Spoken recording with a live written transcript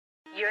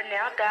You're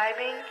now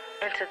diving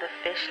into the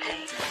fish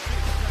tank.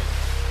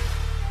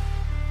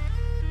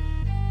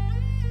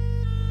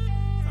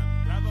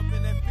 Dive up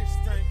in that fish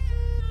tank.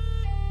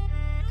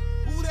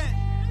 Who that?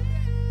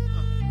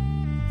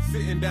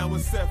 Sitting down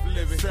with Seth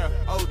Living,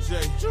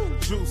 OJ,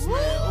 Juice Man,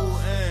 ooh,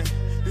 and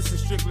this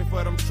is strictly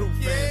for them true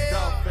fans,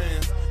 dog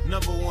fans.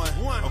 Number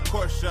one, of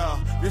course, y'all.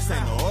 This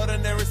ain't no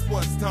ordinary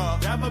sports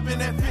talk. Dive up in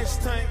that fish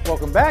tank.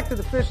 Welcome back to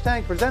the Fish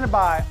Tank, presented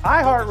by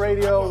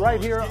iHeartRadio,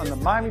 right here on the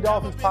Miami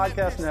Dolphins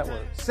Podcast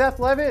Network. Seth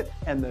Levitt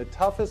and the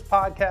toughest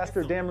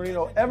podcaster Dan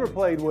Marino ever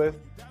played with,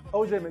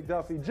 OJ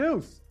McDuffie.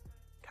 Juice,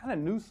 kind of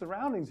new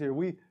surroundings here.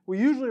 We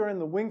usually are in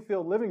the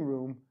Wingfield living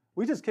room.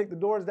 We just kicked the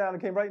doors down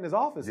and came right in his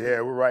office. Yeah,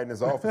 we're right in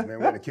his office, man.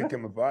 We had to kick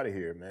him up out of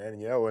here, man.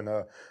 And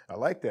I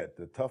like that.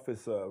 The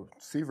toughest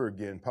receiver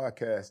again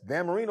podcast.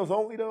 Dan Marino's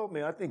only, though,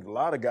 man. I think a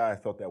lot of guys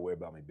felt that way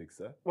about me, Big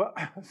Seth. Well,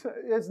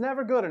 it's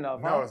never good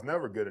enough. No, it's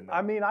never good enough.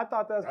 I mean, I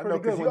thought that was pretty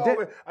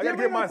good. I got to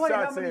get my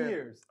shots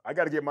in. I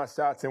got to get my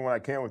shots in when I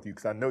can with you,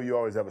 because I know you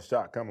always have a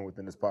shot coming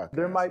within this podcast.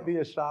 There might be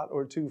a shot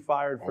or two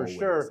fired for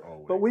sure.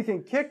 Always. But we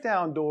can kick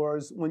down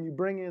doors when you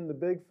bring in the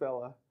big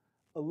fella.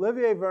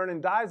 Olivier Vernon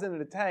dives into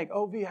the tank.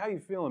 OV, how you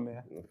feeling,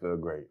 man? I feel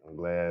great. I'm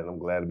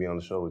glad to be on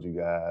the show with you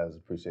guys.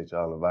 Appreciate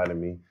y'all inviting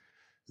me.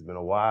 It's been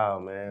a while,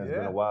 man. It's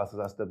been a while since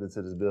I stepped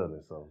into this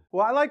building. So.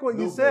 Well, I like what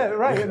you said.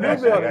 Right, a new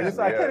building.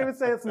 I can't even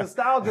say it's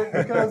nostalgic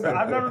because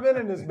I've never been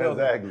in this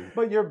building. Exactly.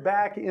 But you're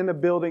back in a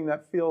building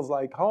that feels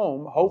like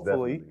home,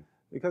 hopefully, Definitely.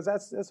 because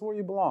that's where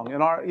you belong.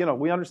 And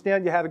we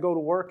understand you had to go to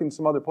work in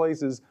some other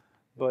places,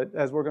 but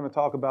as we're going to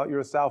talk about,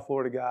 you're a South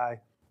Florida guy.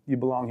 You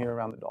belong here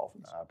around the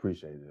Dolphins. I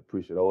appreciate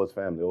it. Always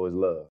family, always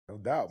love. No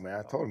doubt, man.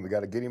 I told him we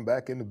got to get him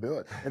back in the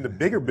building. In the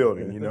bigger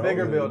building, The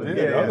bigger building.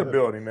 The other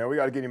building, man. We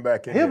got to get him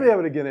back in He'll there. be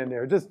able to get in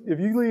there. Just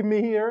if you leave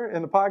me here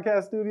in the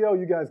podcast studio,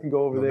 you guys can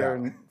go over there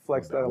and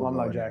flex that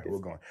alumni jacket. We're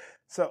going.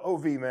 So,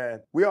 OV,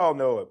 man, we all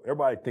know it.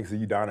 Everybody thinks of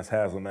Udonis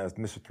Haslam as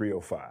Mr.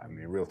 305. I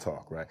mean, real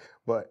talk, right?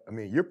 But, I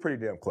mean, you're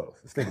pretty damn close.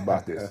 Let's think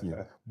about this.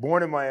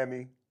 Born in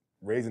Miami,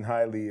 raised in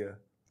Hialeah,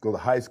 go to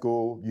high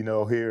school,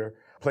 here,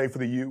 play for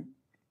the U,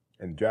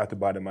 and drafted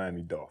by the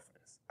Miami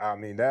Dolphins. I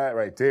mean, that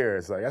right there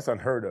is that's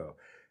unheard of.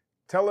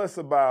 Tell us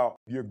about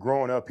your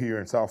growing up here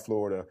in South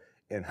Florida,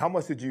 and how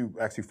much did you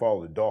actually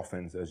follow the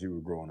Dolphins as you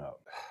were growing up?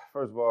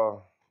 First of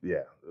all,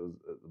 it was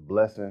a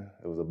blessing.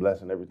 It was a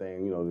blessing,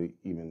 everything,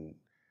 even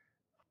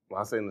when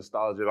I say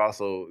nostalgic,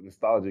 also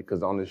nostalgic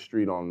because on this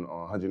street on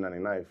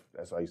 199th,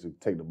 that's why I used to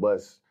take the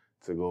bus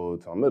to go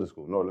to our middle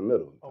school, Northern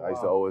Middle. I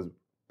used to always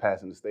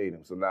pass in the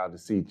stadium. So now to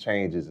see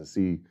changes and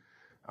see,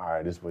 all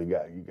right, this is what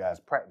you guys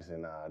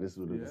practicing now. This is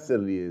where the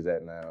facility is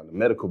at now, the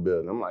medical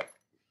building. I'm like,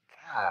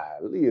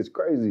 golly, it's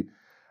crazy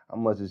how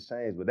much has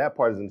changed. But that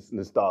part is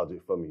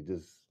nostalgic for me,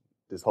 just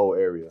this whole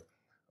area.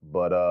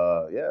 But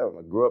I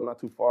grew up not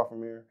too far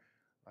from here,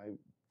 like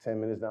 10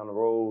 minutes down the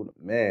road.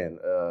 Man,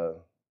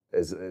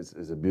 it's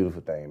a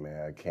beautiful thing,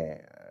 man. I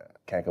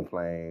can't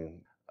complain.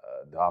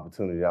 The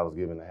opportunity I was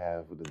given to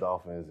have with the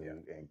Dolphins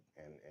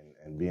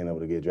and being able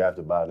to get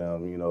drafted by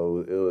them,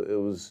 it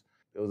was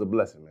a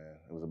blessing, man.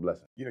 It was a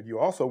blessing. You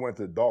also went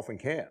to Dolphin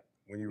camp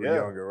when you were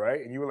younger,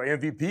 right? And you were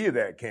like MVP of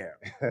that camp.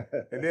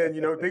 And then,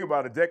 think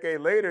about it, a decade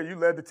later, you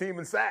led the team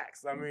in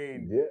sacks. I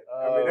mean,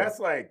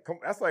 that's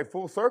like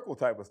full circle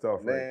type of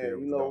stuff, man, right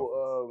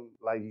there.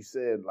 Like you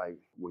said, like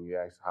when you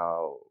asked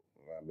how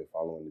I've been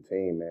following the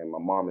team, man, my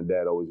mom and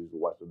dad always used to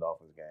watch the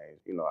Dolphins games.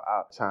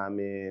 I chime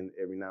in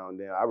every now and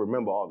then. I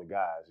remember all the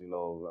guys, I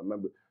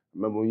remember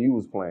when you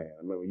was playing.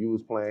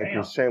 Damn.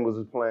 Chris Chambers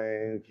was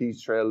playing, Keith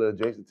Traylor,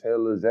 Jason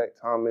Taylor, Zach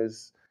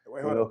Thomas.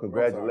 Wait,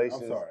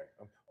 congratulations. I'm sorry.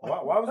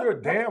 Why was there a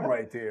damn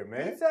right there,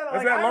 man? He said,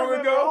 was that long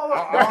ago?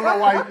 I don't know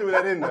why he threw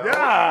that in there.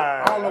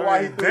 Yeah. I don't know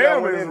why he threw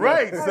damn that is in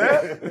right,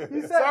 there.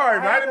 Seth. Sorry,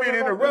 man. I didn't mean to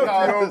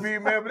interrupt you,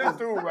 OB, man, but this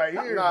dude right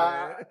here,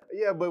 man.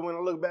 Yeah, but when I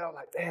look back, I'm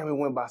like, damn, it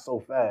went by so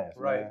fast,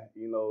 right?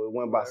 Man. It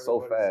went by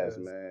so fast,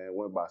 man. It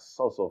went by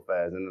so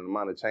fast. And the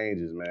amount of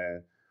changes,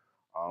 man.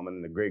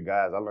 And the great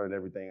guys, I learned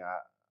everything.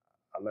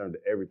 I learned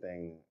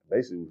everything.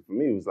 Basically, for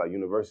me, it was like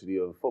University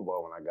of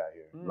Football when I got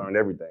here. Learned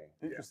everything.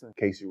 Interesting.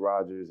 Casey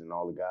Rogers and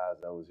all the guys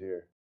that was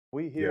here.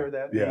 We hear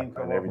that name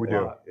come up we a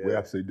do. lot. We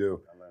absolutely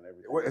do. I learned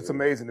everything. Well, it's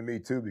amazing to me,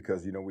 too,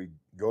 because, we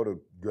go to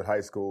good high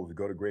schools, we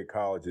go to great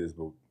colleges,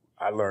 but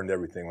I learned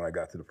everything when I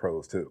got to the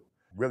pros, too.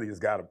 Really I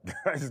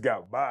just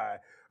got by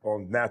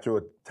on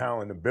natural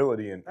talent,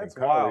 ability, and That's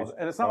college. wild.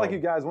 And it's not like you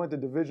guys went to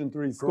Division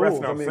III schools.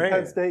 That's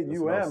Penn State, That's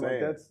what I'm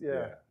UM,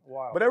 saying.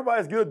 Wow. But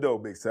everybody's good, though,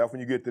 Big Seth,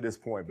 when you get to this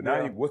point. But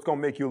now, what's going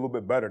to make you a little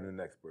bit better than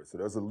the next person? So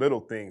there's the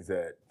little things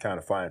that kind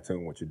of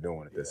fine-tune what you're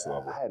doing at this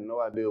level. I had no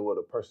idea what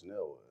a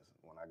personnel was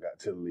when I got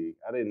to the league.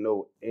 I didn't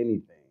know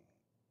anything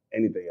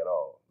at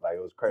all. Like,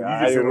 it was crazy. So you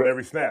just sit on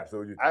every snap.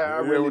 So I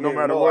really no didn't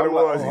matter know. what it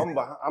was.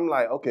 I'm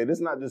like, okay, this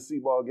is not just see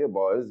ball, get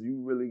ball.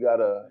 You really got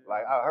to,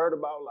 like, I heard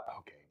about it,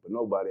 okay, but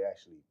nobody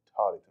actually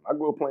taught it to me. I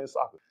grew up playing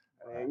soccer.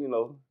 And,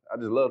 I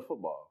just loved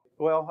football.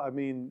 Well, I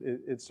mean,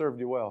 it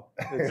served you well.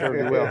 It served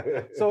you well.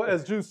 So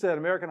as Juice said,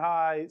 American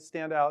High,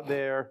 stand out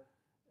there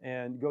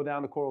and go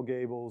down to Coral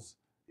Gables,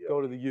 go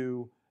to the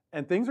U,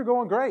 and things are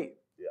going great.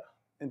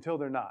 until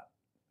they're not.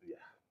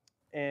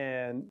 Yeah.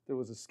 And there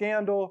was a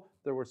scandal,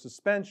 there were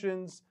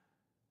suspensions.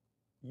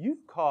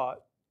 You've caught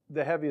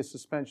the heaviest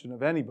suspension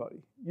of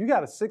anybody. You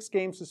got a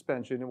 6-game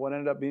suspension in what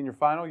ended up being your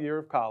final year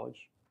of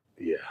college.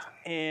 Yeah.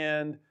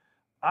 And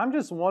I'm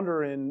just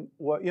wondering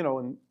what,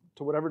 and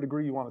to whatever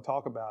degree you want to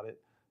talk about it,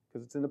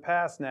 because it's in the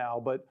past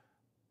now,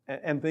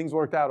 and things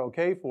worked out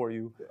okay for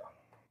you. Yeah.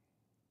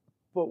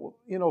 But,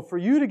 for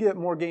you to get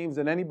more games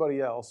than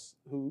anybody else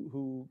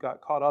who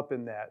got caught up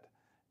in that,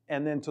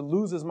 and then to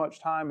lose as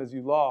much time as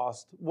you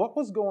lost, what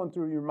was going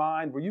through your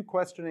mind? Were you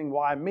questioning,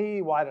 why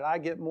me? Why did I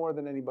get more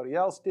than anybody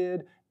else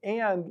did?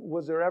 And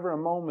was there ever a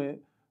moment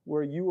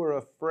where you were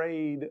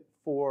afraid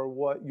for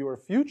what your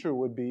future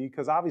would be?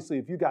 Because obviously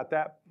if you got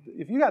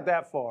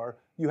that far,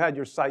 you had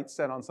your sights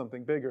set on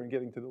something bigger and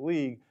getting to the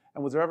league.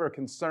 And was there ever a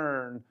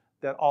concern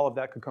that all of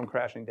that could come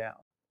crashing down?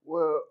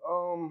 Well,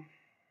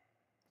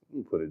 let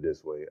me put it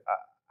this way.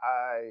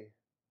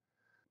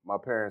 My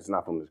parents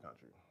not from this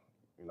country.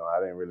 I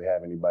didn't really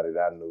have anybody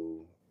that I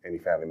knew, any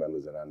family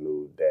members that I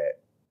knew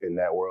that in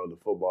that world of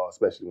football,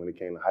 especially when it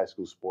came to high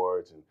school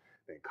sports and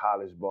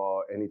college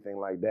ball, anything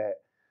like that,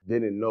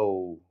 didn't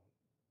know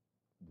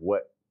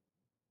what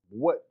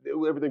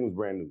everything was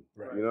brand new.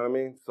 Right. You know what I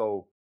mean?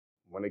 So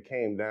when it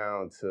came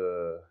down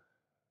to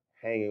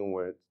hanging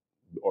with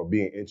or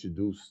being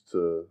introduced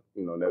to,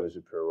 Nevin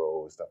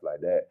Shapiro and stuff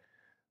like that,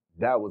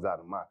 that was out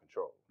of my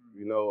control.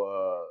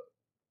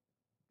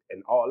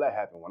 And all that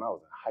happened when I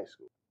was in high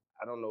school.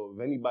 I don't know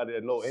if anybody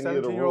that know any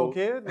of the rules. 17-year-old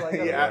kid?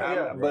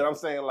 But I'm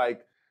saying,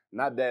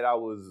 not that I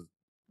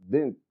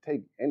didn't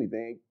take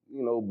anything,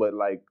 but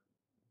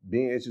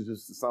being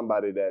introduced to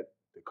somebody that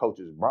the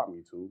coaches brought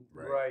me to.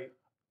 Right.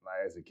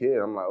 As a kid,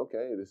 I'm like,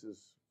 okay,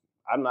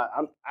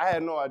 I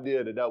had no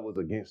idea that was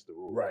against the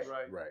rules. Right.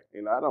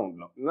 I don't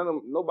know.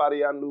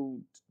 Nobody I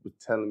knew was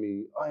telling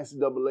me,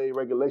 NCAA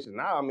regulations.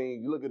 Now,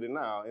 you look at it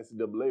now,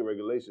 NCAA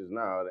regulations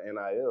now, the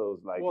NILs,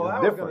 well, it's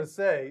I different. was going to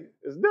say.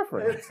 It's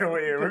different. It's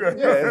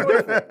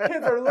different.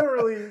 Kids are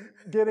literally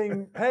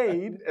getting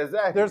paid.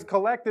 Exactly. There's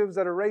collectives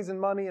that are raising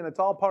money, and it's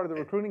all part of the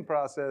recruiting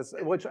process,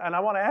 and I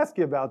want to ask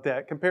you about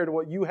that compared to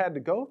what you had to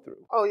go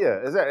through. Oh, yeah,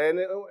 exactly. And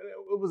it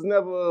was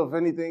never of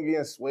anything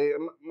getting swayed.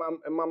 In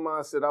my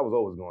mindset, I was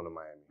always going to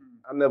Miami.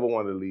 I never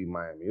wanted to leave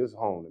Miami. It's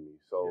home to me.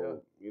 So,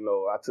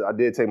 I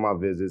did take my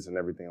visits and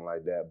everything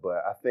like that.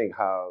 But I think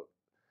how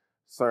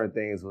certain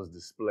things was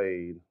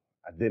displayed,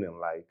 I didn't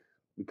like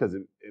because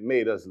it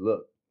made us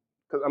look.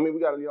 Because, we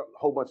got a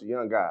whole bunch of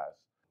young guys.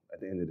 At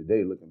the end of the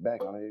day, looking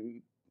back,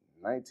 we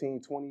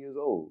 19, 20 years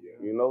old,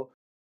 You're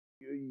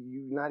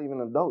not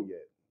even an adult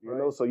yet, you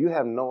know? So you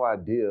have no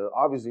idea.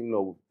 Obviously, you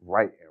know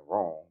right and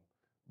wrong.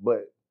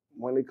 But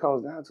when it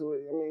comes down to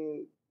it,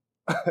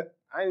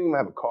 I didn't even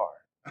have a car.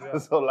 Yeah.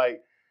 So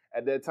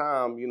at that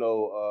time, it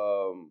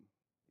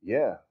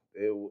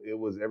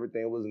was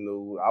everything was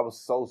new. I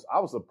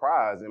was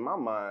surprised in my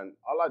mind.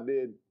 All I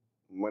did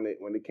when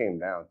it came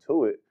down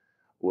to it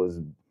was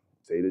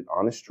say the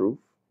honest truth.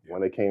 Yeah.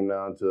 When it came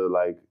down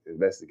to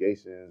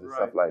investigations and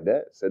stuff like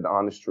that, said the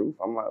honest truth.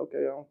 I'm like,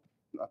 okay, I'm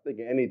not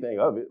thinking anything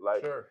of it.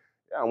 Sure.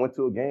 Yeah, I went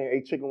to a game,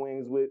 ate chicken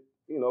wings with,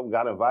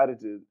 got invited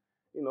to,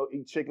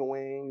 eat chicken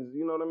wings.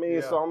 You know what I mean?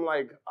 Yeah. So I'm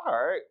like, all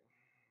right,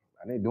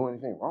 I didn't do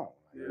anything wrong.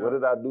 Yeah. What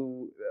did I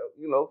do?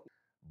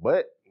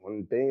 But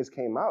when things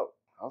came out,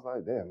 I was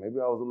like, damn, maybe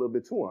I was a little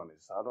bit too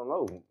honest. I don't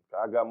know.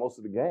 I got most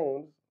of the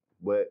games,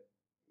 but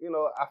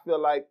I feel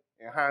like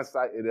in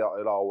hindsight, it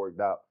all worked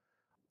out.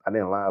 I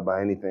didn't lie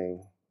about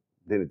anything.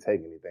 Didn't take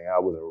anything. I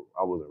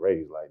wasn't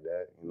raised like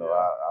that. Yeah.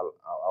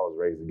 I was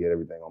raised to get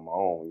everything on my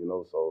own.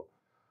 So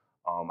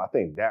I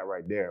think that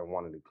right there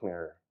wanted to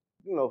clear,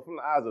 from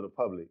the eyes of the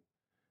public.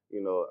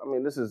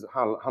 This is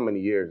how many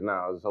years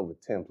now? It's over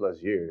 10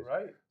 plus years.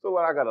 Right. So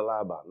what I got to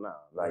lie about now?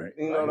 What I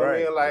mean?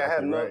 I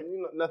have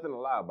nothing to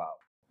lie about.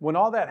 When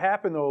all that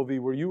happened, though, Ovi,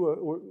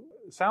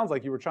 sounds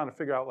like you were trying to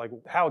figure out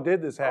how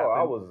did this happen?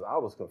 Oh, I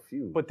was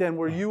confused. But then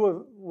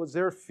was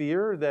there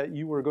fear that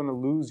you were going to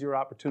lose your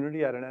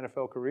opportunity at an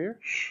NFL career?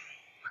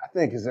 I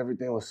think because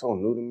everything was so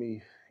new to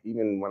me.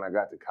 Even when I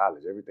got to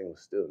college, everything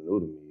was still new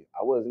to me.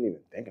 I wasn't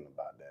even thinking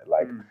about that.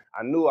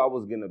 I knew I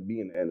was going to be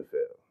in the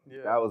NFL.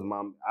 Yeah. That was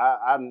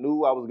I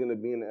knew I was going to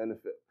be in the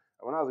NFL.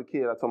 When I was a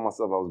kid, I told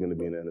myself I was going to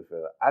be in the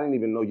NFL. I didn't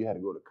even know you had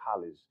to go to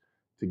college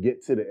to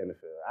get to the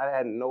NFL. I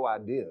had no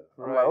idea.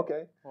 Right. I'm like,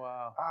 okay.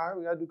 Wow. All right,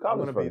 we got to do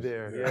college I'm going to be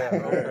there. Yeah.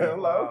 Okay.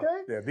 I'm like,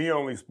 okay. Yeah, the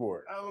only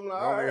sport. I'm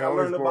like, all right. I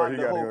learned about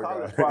the whole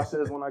college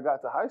process when I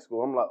got to high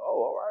school. I'm like,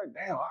 oh, all right,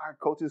 damn, all right,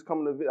 coaches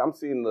coming to visit. I'm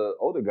seeing the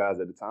older guys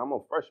at the time. I'm a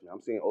freshman.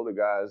 I'm seeing older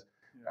guys.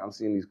 Yeah. I'm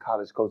seeing these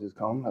college coaches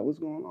come. I'm like, what's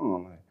going on?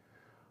 I'm like,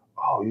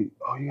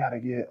 you got to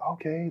get,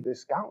 okay, they're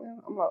scouting?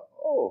 I'm like,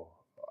 oh,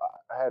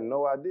 I had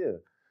no idea.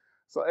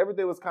 So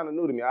everything was kind of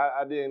new to me.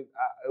 It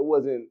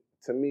wasn't,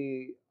 to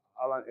me,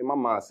 in my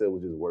mindset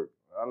was just work.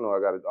 I know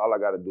all I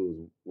got to do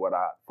is what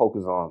I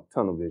focus on,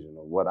 tunnel vision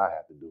of what I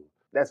have to do.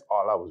 That's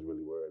all I was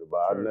really worried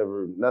about.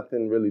 Sure.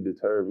 Nothing really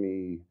deterred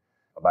me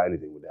about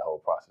anything with that whole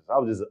process. I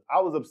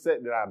was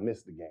upset that I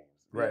missed the games.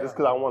 Right. Just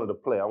because I wanted to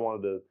play. I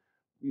wanted to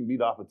be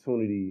the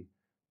opportunity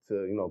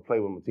to, you know, play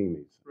with my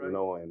teammates, Right. you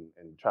know,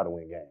 and try to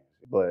win games.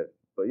 But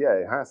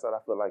yeah, in hindsight, I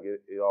feel like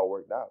it all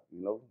worked out,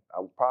 you know.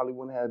 I probably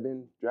wouldn't have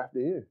been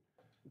drafted here.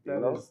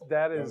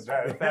 That is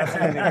the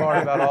fascinating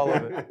part about all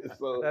of it.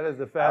 So That is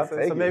the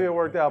fascinating. So maybe it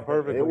worked out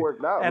perfectly. It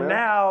worked out, and man.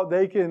 now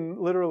they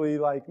can literally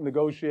like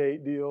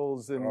negotiate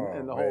deals and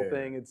the whole man.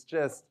 thing. It's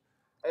just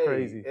Hey,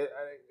 crazy.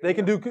 They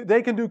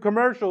can do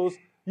commercials.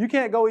 You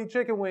can't go eat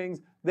chicken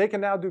wings. They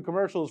can now do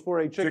commercials for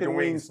a chicken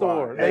wing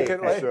store. Hey, They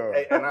can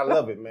Hey, and I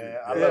love it, man.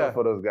 I love it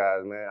for those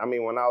guys, man. I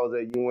mean, when I was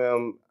at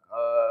UM,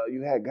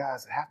 you had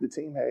guys. Half the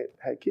team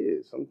had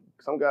kids.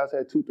 Some guys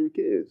had 2-3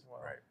 kids.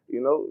 Right.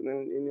 You know,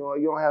 and you know,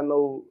 you don't have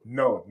no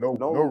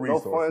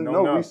resources, funds,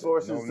 no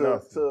resources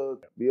to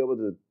be able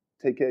to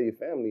take care of your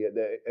family at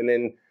that. And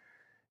then,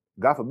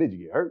 God forbid, you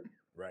get hurt.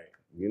 Right.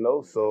 You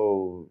know,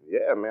 so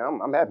yeah, man,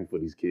 I'm happy for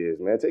these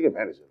kids, man. Take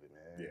advantage of it,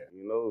 man. Yeah.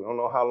 You know, I don't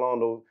know how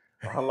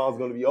long it's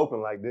gonna be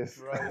open like this.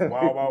 Right.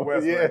 Wild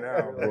West Yeah. right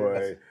now,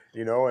 boy.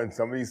 You know, and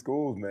some of these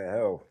schools, man,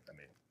 hell, I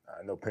mean,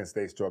 I know Penn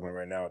State's struggling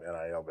right now with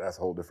NIL, but that's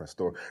a whole different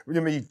story. I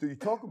mean, you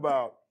talk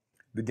about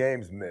the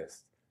games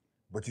missed,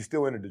 but you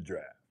still entered the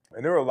draft.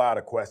 And there were a lot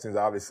of questions,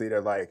 obviously,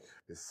 that like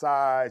his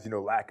size, you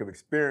know, lack of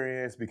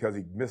experience because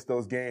he missed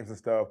those games and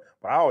stuff.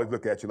 But I always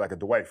look at you like a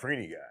Dwight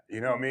Freeney guy. You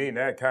know what I mean?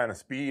 That kind of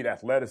speed,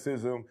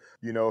 athleticism,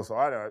 you know, so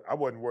I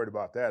wasn't worried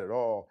about that at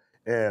all.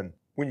 And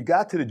when you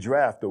got to the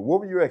draft, though,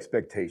 what were your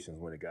expectations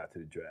when it got to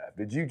the draft?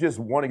 Did you just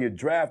want to get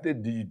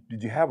drafted?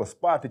 Did you have a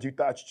spot that you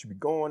thought you should be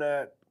going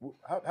at?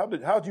 How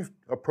did you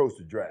approach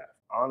the draft?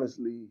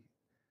 Honestly,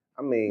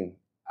 I mean,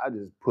 I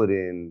just put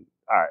in,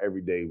 all right,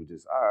 every day was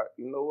just, all right,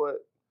 you know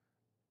what?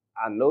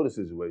 I know the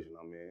situation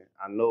I'm in.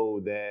 I know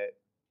that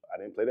I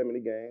didn't play that many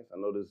games. I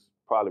know there's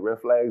probably red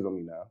flags on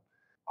me now.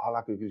 All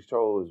I can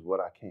control is what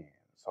I can.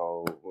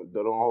 So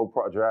the whole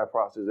draft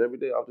process, every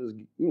day I was just,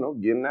 you know,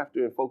 getting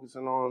after and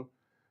focusing on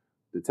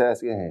the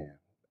task at hand.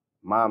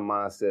 My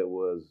mindset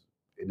was,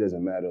 it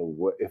doesn't matter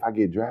what if I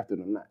get drafted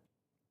or not.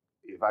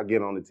 If I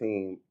get on the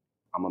team,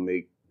 I'm going to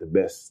make the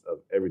best of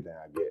everything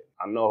I get.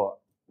 I know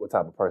what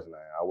type of person I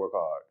am. I work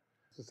hard.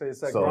 To say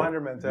it's that grinder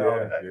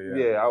mentality.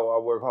 Yeah, I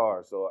work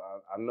hard. So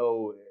I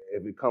know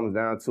if it comes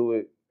down to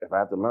it, if I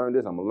have to learn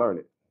this, I'm going to learn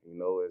it. You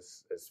know,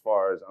 as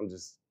far as I'm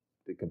just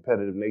the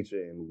competitive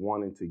nature and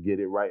wanting to get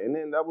it right. And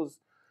then that was,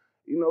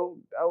 you know,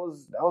 that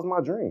was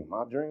my dream.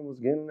 My dream was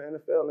getting in the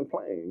NFL and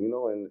playing, you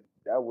know, and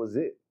that was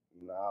it.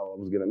 You know, I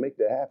was going to make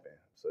that happen.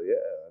 So,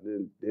 yeah, I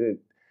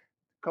didn't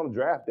come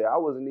draft day. I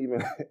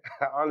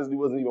honestly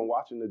wasn't even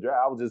watching the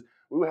draft.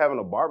 We were having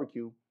a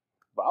barbecue.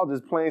 But I was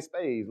just playing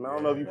spades, man. I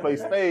don't know if you play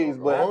spades,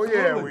 but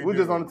we're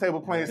just on the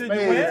table playing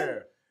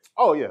spades.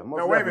 Oh yeah, most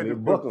now wait a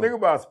definitely. minute. The thing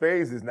about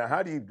spades is now,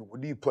 how do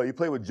you play? You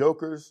play with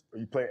jokers, or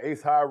you play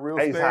ace high real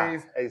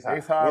spades? Ace high.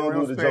 Ace high We don't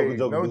real do the spades.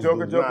 joker No deuce.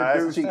 joker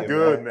That's deuce. cheating,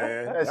 Good,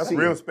 man. man. That's cheating.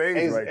 real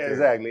spades right there.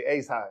 Exactly.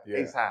 Ace high. Yeah,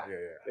 Ace high. yeah.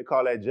 They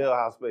call that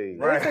jailhouse spades.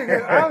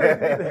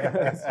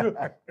 That's true.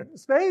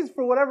 Spades,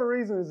 for whatever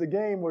reason, is a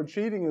game where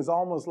cheating is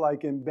almost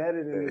like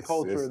embedded in the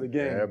culture of the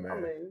game. Yeah, man. I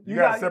mean, you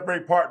got to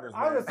separate partners,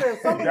 man. I was gonna say,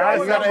 some You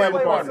gotta have a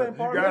partner.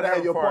 You gotta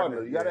have your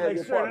partner. You gotta have Make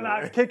your sure they're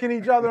partner. not kicking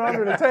each other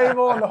under the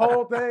table and the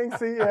whole thing.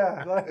 See, yeah,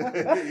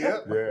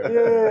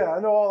 I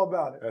know all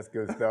about it. That's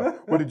good stuff.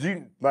 Well, did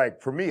you,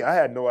 like, for me, I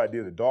had no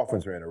idea the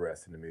Dolphins were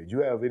interested in me. Did you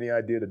have any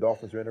idea the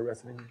Dolphins were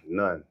interested in you?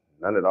 None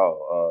at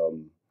all.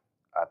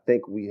 I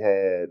think we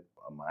had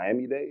a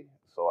Miami day,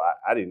 so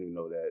I didn't even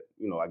know that.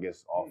 You know, I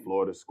guess all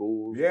Florida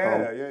schools.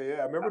 Yeah.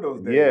 I remember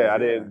those days. Yeah, I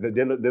didn't.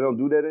 They don't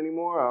do that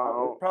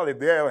anymore. Probably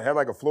they had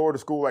like a Florida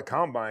school like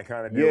combine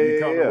kind of deal. Yeah, you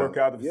come yeah, to work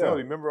out the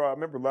facility. yeah. I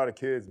remember a lot of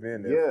kids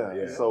being there.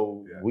 Yeah.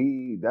 So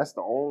that's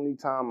the only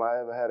time I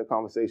ever had a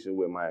conversation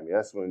with Miami.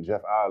 That's when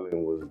Jeff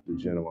Island was the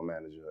general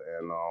manager,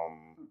 and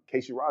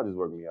Casey Rogers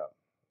worked me up,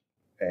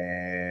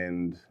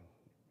 and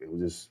it was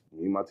just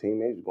me and my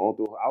teammates going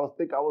through. I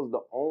think I was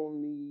the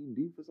only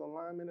defensive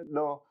lineman.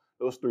 No,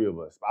 there was 3 of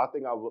us. I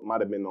think I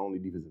might have been the only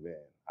defensive end,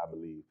 I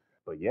believe.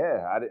 But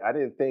yeah, I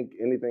didn't think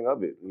anything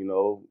of it. You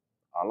know,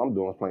 all I'm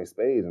doing is playing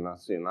spades, and I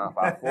see a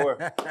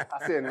 954.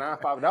 I see a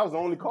 955. That was the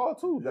only call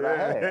too that I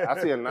had.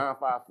 I see a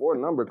 954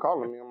 number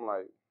calling me. I'm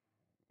like,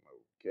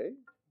 okay.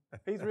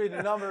 He's reading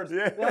the numbers.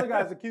 The other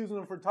guy's accusing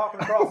him for talking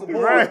across the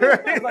board. Right.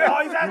 He's like,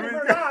 oh, he's asking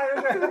for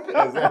a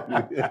 9.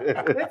 Exactly.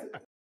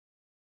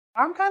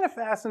 I'm kind of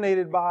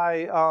fascinated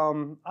by,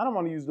 I don't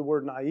want to use the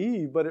word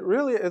naive, but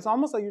it's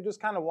almost like you're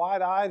just kind of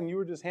wide-eyed and you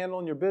were just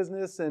handling your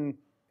business. And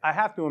I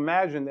have to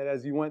imagine that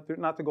as you went through,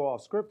 not to go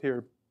off script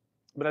here,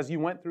 but as you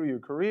went through your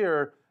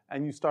career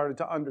and you started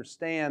to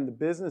understand the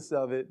business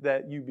of it,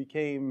 that you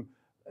became,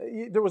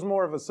 there was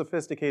more of a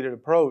sophisticated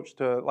approach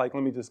to, like,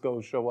 let me just go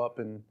show up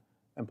and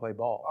play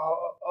ball.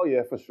 Oh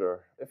yeah, for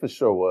sure. It for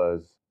sure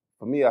was.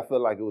 For me, I feel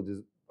like it was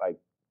just like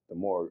the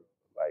more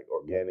like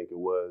organic it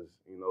was,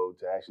 you know,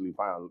 to actually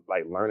find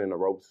like learning the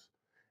ropes.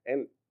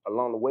 And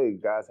along the way,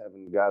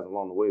 having guys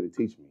along the way to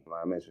teach me.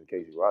 Like I mentioned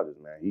Casey Rogers,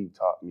 man, he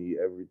taught me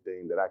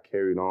everything that I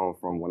carried on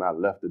from when I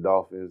left the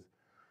Dolphins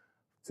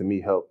to me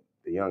help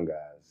the young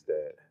guys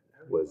that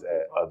was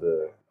at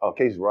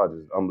Casey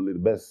Rogers, the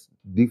best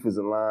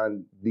defensive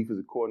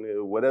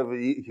coordinator, whatever,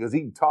 because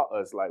he taught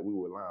us like we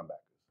were linebackers.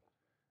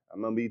 I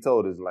remember he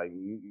told us like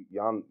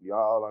y'all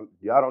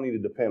don't need to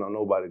depend on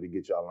nobody to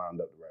get y'all lined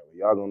up the right way.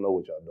 Y'all gonna know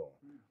what y'all doing.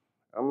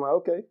 I'm like,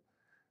 okay,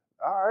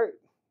 all right.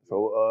 So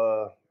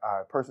all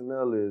right,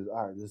 personnel is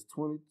all right. There's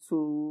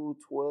 22,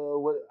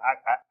 12. What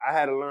I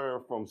had to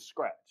learn from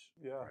scratch.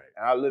 Yeah. Right.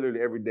 And I literally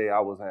every day I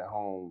was at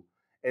home,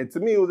 and to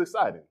me it was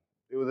exciting.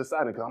 It was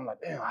exciting because I'm like,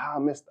 damn, how I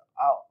missed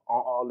out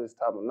on all this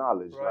type of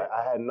knowledge. Right. Like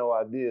I had no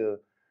idea.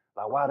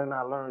 Like why didn't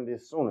I learn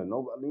this sooner?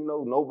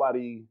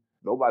 Nobody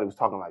was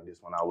talking like this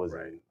when I was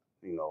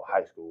in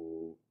high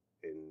school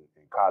and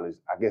in college.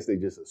 I guess they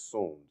just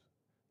assumed,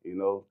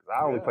 'cause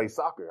I only played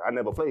soccer. I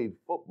never played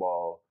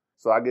football.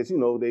 So I guess,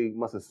 they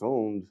must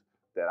assume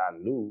that I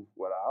knew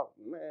what I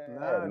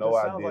had no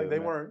idea. Sounds like they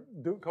weren't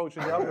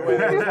coaching you up the way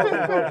they were supposed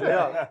to coach you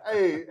up.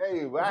 Hey,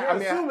 you're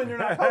assuming you're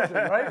not coaching,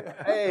 right?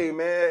 Hey,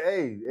 man,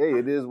 hey,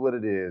 it is what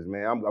it is,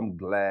 man. I'm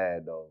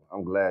glad, though.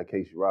 I'm glad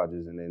Casey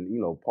Rogers and then,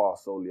 Paul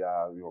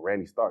Soliai,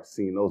 Randy Starks,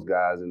 seeing those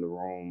guys in the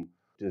room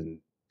just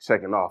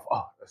checking off.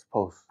 Oh, that's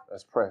post,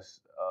 that's press,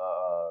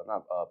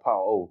 not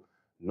power O.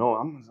 No,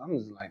 I'm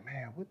just like,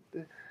 man, what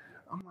the?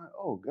 I'm like,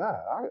 oh,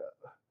 God, I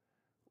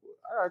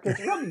gotta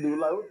catch up to do.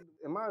 Like,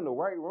 am I in the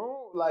right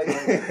room? Like,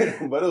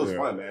 but it was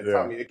fun, man. It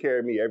taught me, it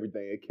carried me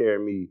everything. It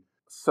carried me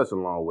such a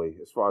long way.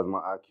 As far as my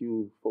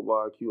IQ,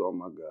 football IQ, oh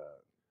my God.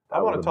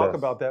 I want to talk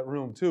about that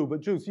room too.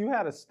 But Juice, you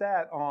had a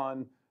stat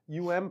on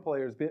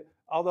players,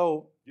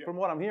 although from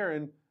what I'm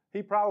hearing,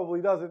 he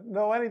probably doesn't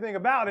know anything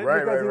about it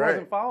because he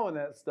wasn't following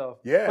that stuff.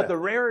 Yeah. But the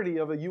rarity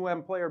of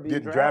a player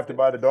being drafted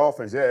by the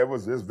Dolphins, it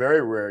was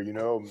very rare,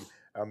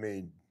 I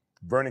mean,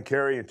 Vernon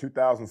Carey in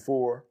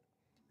 2004.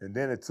 And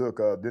then it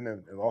took,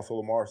 and also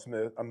Lamar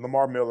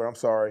Miller, I'm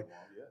sorry.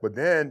 But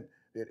then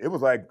it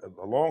was like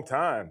a long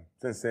time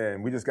since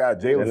then. We just got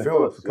Jalen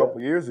Phillips a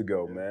couple years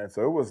ago, man.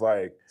 So it was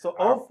like. So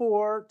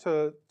 04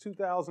 to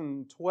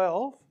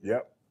 2012.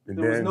 Yep. And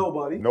there was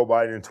nobody.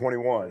 Nobody in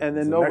 21. And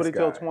then nobody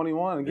till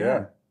 21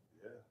 again.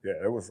 Yeah,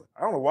 it was,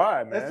 I don't know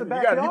why, man. It's the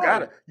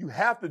backyard. You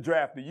have to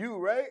draft the U,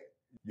 right?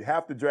 You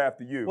have to draft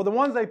the U. Well, the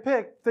ones they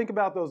picked, think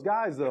about those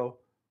guys, though.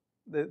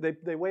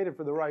 They waited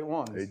for the right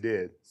ones. They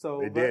did. So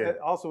they did.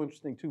 Also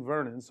interesting too,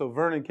 Vernon. So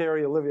Vernon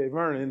Carey, Olivier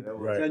Vernon.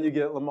 Right. Then you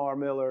get Lamar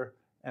Miller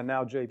and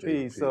now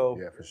JP. So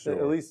yeah, for sure.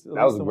 At least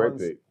that was a great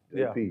pick.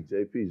 JP.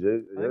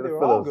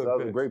 That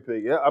was a great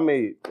pick. Yeah, I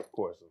mean, of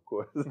course.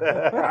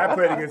 I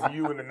played against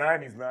you in the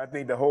 '90s, man. I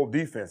think the whole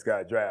defense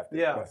got drafted.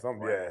 Yeah.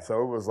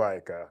 So it was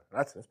like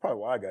that's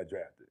probably why I got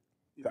drafted.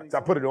 So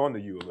I put it on to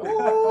you a little bit.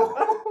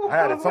 I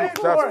had it. Some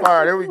shots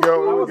fired. There we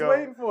go. I was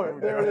waiting for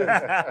it. There it is.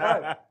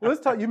 All right.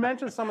 Let's talk. You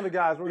mentioned some of the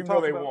guys. Even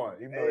though they won.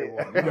 You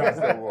guys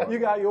still won. You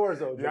got yours,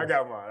 though. Yeah, I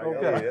got mine.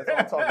 Okay.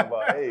 That's what I'm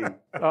talking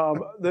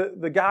about. Hey.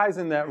 The guys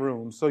in that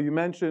room. So you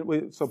mentioned,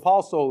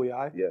 Paul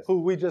Soliai, yes, who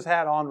we just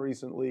had on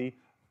recently.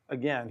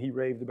 Again, he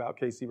raved about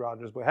Casey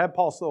Rogers, but had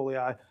Paul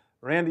Soliai,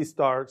 Randy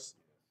Starks,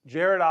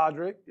 Jared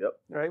Odrick,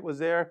 right, was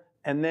there.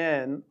 And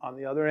then on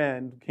the other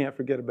end, can't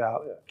forget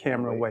about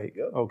Cameron Wake.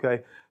 Yep.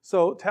 Okay.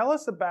 So tell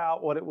us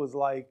about what it was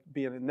like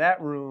being in that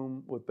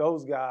room with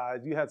those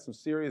guys. You had some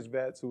serious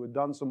vets who had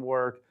done some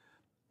work.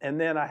 And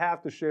then I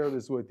have to share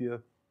this with you.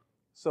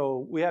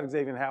 So we had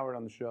Xavier Howard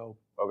on the show.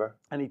 Okay.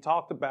 And he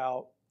talked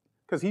about,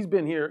 because he's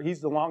been here, he's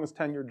the longest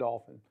tenured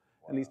Dolphin.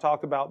 Wow. And he's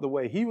talked about the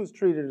way he was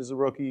treated as a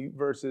rookie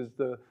versus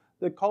the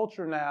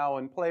culture now,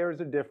 and players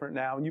are different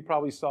now. And you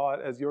probably saw it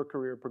as your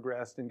career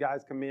progressed and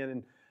guys come in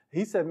and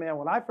he said, man,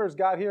 when I first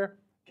got here,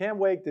 Cam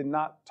Wake did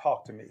not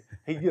talk to me.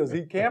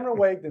 Cameron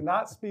Wake did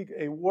not speak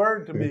a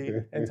word to me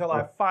until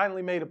I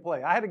finally made a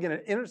play. I had to get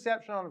an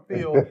interception on the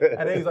field,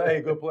 and then he's like,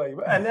 hey, good play.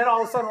 And then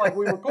all of a sudden, like,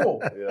 we were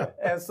cool. Yeah.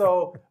 And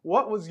so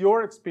what was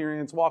your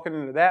experience walking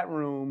into that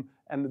room?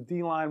 And the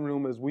D-line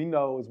room, as we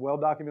know, is well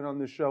documented on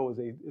this show,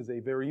 is a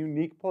very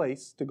unique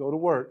place to go to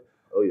work.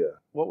 Oh, yeah.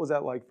 What was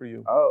that like for you?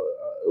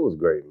 It was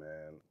great,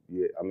 man.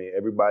 Yeah, I mean,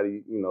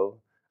 everybody,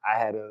 I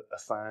had a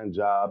assigned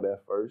job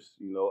at first,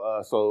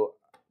 so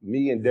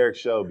me and Derek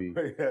Shelby.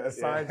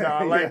 Assigned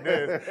job like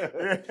this.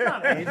 It's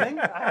not anything.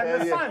 I had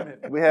an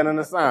assignment. We had an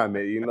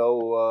assignment,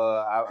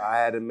 I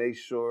had to make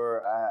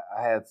sure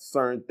I had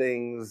certain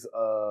things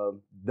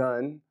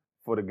done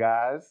for the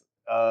guys,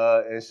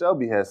 and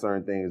Shelby had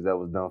certain things that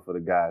was done for the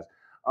guys.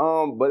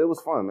 But it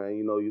was fun, man.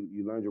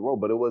 You learned your role,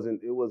 but it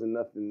wasn't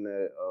nothing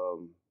that,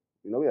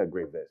 we had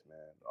great vets, man.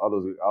 All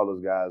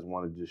those guys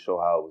wanted to just show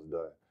how it was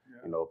done.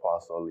 Paul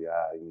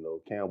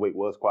Soliai, Cam Wake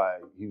was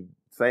quiet.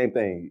 Same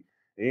thing.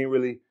 He ain't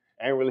really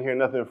hear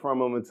nothing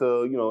from him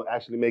until,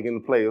 actually making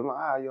the play. I'm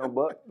like, young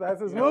buck. That's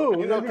his move.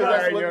 Because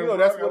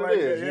that's what it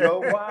is.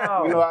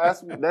 Wow.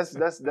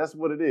 That's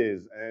what it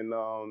is. And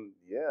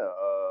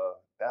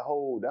that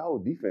whole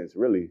defense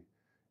really,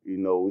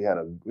 we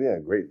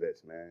had great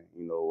vets, man.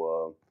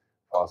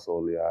 Paul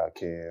Soliai,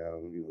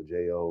 Cam,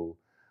 J.O.,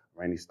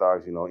 Randy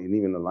Starks, and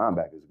even the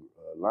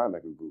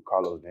linebacker group,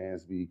 Carlos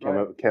Dansby,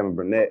 Kevin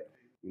Burnett.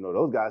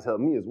 Those guys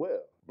helped me as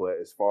well. But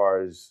as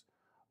far as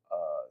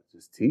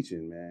just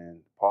teaching, man.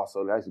 Paul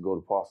Soley, I used to go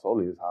to Paul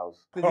Soley's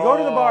house. Did you go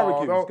to the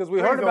barbecues? Because we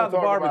heard about the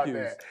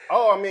barbecues.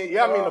 Oh, I mean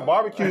the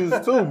barbecues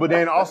too, but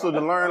then also to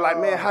learn, like,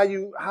 man, how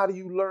do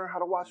you learn how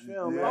to watch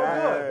film?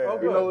 Yeah.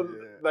 You know,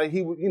 like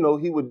he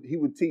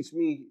would teach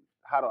me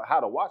how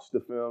to watch the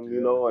film,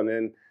 you know, and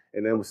then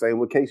same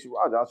with Casey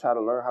Rogers. I'll try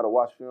to learn how to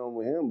watch film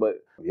with him.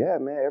 But yeah,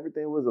 man,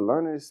 everything was a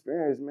learning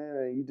experience, man.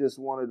 And you just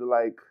wanted to,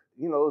 like,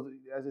 you know,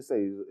 as I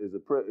say, it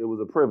was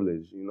a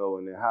privilege, you know.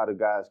 And then how the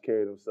guys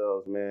carry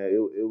themselves, man,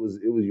 it was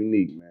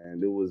unique,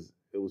 man. It was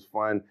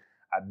fun.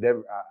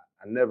 It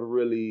never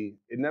really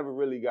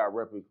got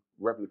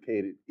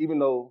replicated. Even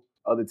though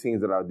other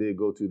teams that I did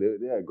go to,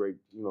 they had great,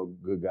 you know,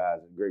 great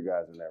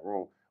guys in that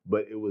room.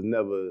 But it was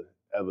never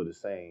ever the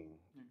same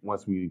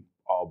once we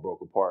all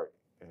broke apart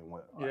and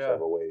went our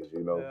several ways,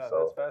 you know. Yeah,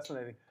 so that's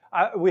fascinating.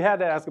 We had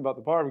to ask about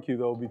the barbecue,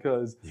 though,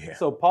 because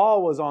so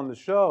Paul was on the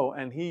show,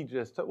 and he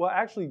just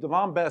actually,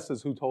 Devon Best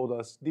is who told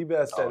us.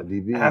 D-Best said,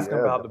 ask him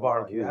about the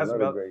barbecue.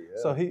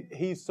 So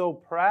he's so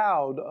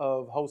proud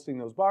of hosting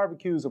those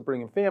barbecues and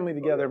bringing family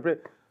together.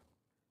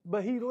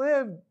 But he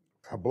lived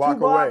a block 2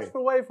 blocks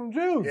away from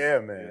Juice. Yeah,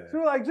 man. So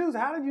we're like, Juice,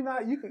 how did you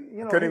not?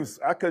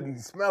 I couldn't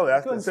smell it.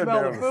 I couldn't sit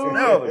smell there the and food.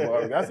 smell the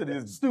barbecue. I said,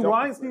 just Stu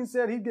Weinstein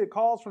said he'd get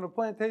calls from the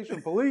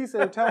plantation police. They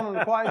were telling him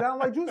to quiet down. I'm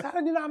like, Juice, how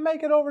did you not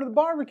make it over to the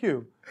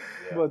barbecue?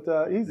 Yeah.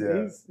 But he's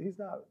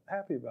not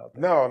happy about that.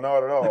 No,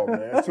 not at all,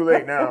 man. It's too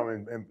late now,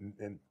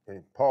 and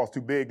Paul's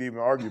too big to even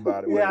argue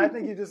about it. I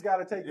think you just got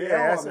to take the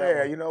L on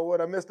that. You know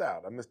what? I missed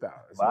out.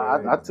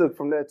 I took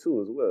from that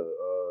too as well.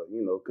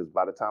 You know, because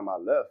by the time I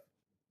left,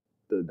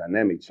 the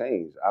dynamic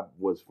changed. I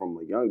was from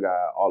a young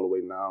guy all the way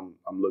now.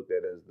 I'm looked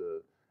at as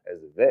the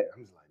vet.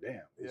 I'm just like,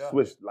 damn, it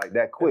switched like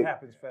that quick. It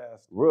happens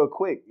fast, real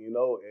quick, you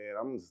know. And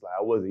I'm just like,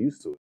 I wasn't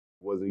used to it.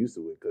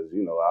 Because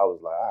you know, I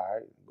was like, all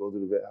right, go to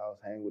the vet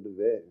house, hang with the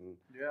vet, and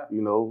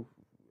you know,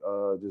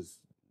 just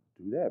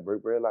do that,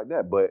 break bread like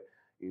that. But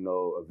you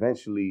know,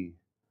 eventually,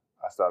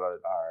 I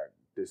started, all right,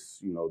 this,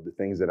 you know, the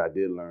things that I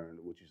did learn,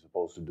 what you're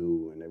supposed to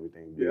do, and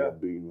everything. You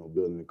know,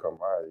 building the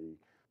camaraderie,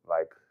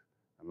 like.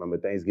 I remember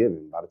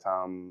Thanksgiving. By the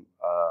time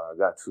I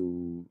got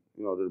to,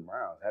 you know, the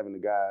Browns, having the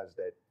guys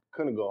that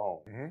couldn't go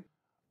home.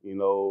 You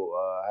know,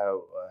 I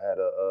had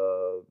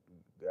a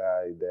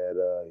guy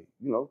that,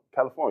 you know,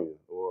 California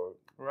or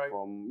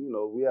from, you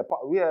know, we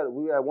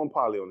had one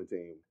poly on the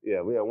team.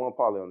 Yeah, we had one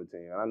poly on the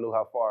team, and I knew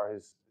how far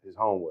his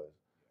home was.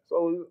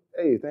 So,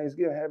 hey,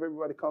 Thanksgiving, have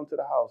everybody come to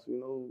the house. You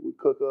know, we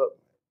cook up.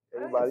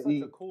 Everybody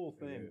eat. Such a cool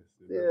thing.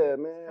 Yeah,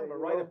 man. Kind of a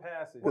rite of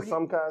passage. Because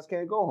some guys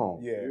can't go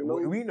home. Yeah, you know?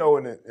 we know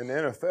in the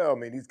NFL, I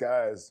mean, these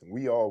guys,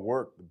 we all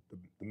work the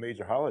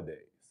major holidays.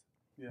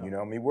 Yeah. You know,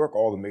 I mean, work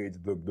all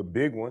the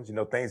big ones. You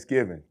know,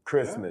 Thanksgiving,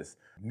 Christmas,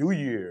 New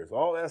Year's,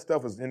 all that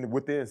stuff is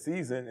within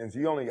season, and so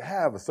you only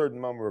have a certain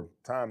number of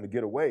time to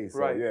get away. So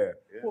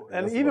Well,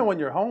 and even when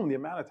you're home, the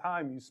amount of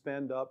time you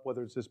spend up,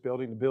 whether it's this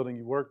building, the building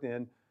you worked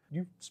in,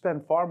 you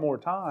spend far more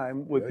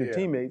time with your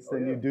teammates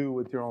than you do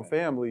with your own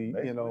family,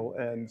 you know,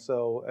 and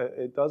so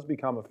it does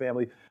become a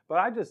family.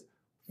 But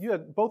you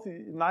had both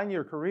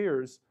 9-year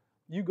careers.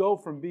 You go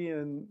from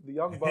being the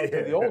young buck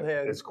to the old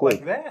head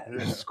like that.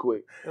 It's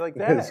quick. Like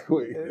that. It's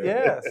quick.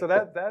 Yeah, so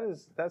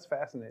that's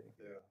fascinating.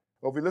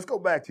 Yeah. Ovi, let's go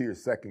back to your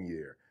second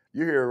year.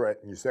 You're here right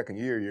in your second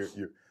year.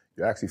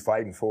 You're actually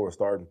fighting for a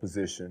starting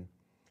position,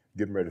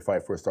 getting ready to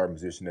fight for a starting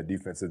position at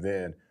defensive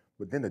end.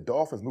 But then the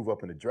Dolphins move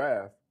up in the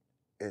draft.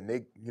 And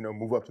they, you know,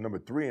 move up to number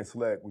 3 and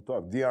select, we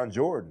talk, Deion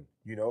Jordan,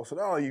 you know. So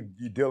not only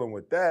you're dealing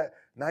with that,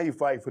 now you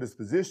fight for this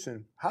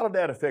position. How did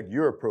that affect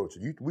your approach?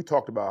 We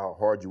talked about how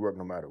hard you work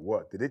no matter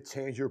what. Did it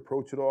change your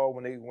approach at all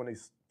when they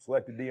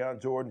selected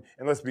Deion Jordan?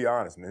 And let's be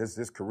honest, man,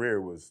 his career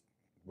was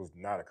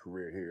not a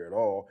career here at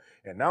all.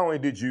 And not only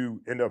did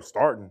you end up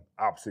starting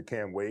opposite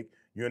Cam Wake,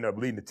 you ended up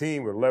leading the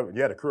team with 11.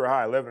 You had a career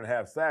high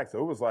 11.5 sacks. So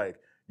it was like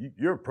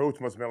your approach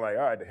must have been like,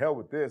 all right, the hell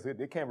with this.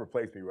 They can't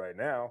replace me right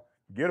now.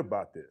 Forget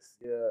about this.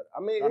 Yeah,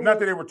 I mean, not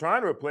that they were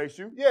trying to replace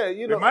you. Yeah,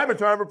 you know, they might have been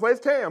trying to replace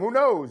Cam. Who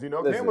knows? You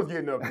know, Cam was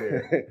getting up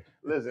there.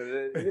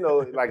 Listen, you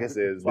know, like I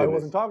said, I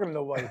wasn't talking to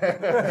nobody.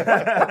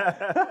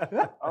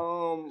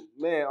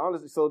 Man,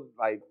 honestly, so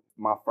like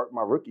my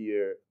rookie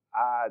year,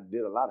 I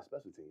did a lot of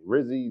special teams.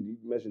 Rizzy, you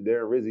mentioned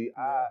Darren Rizzy.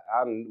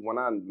 I when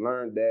I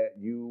learned that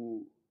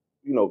you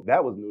know,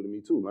 that was new to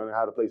me too, learning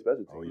how to play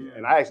special teams. Oh, yeah.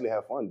 And I actually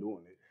had fun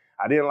doing it.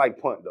 I didn't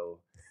like punt though.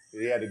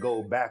 You had to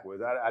go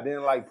backwards. I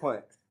didn't like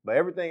punt. But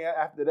everything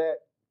after that,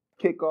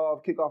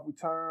 kickoff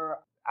return,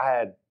 I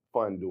had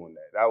fun doing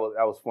that. That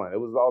was fun. It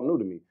was all new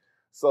to me.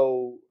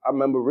 So I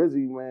remember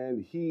Rizzy,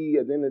 man, he,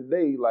 at the end of the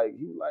day, like,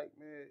 he was like,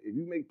 man, if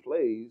you make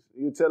plays,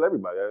 you tell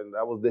everybody,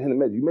 that was the hidden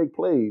message. You make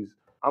plays,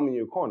 I'm in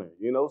your corner,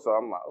 you know? So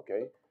I'm like,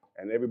 okay.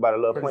 And everybody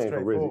loved playing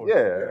for Rizzy.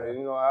 Yeah,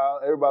 you know,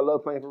 everybody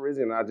loved playing for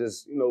Rizzy, and I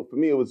just, you know, for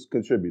me, it was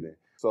contributing.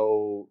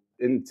 So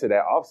into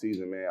that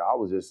offseason, man, I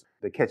was just,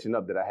 the catching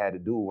up that I had to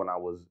do when I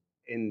was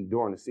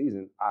during the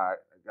season, I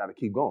got to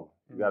keep going.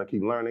 You got to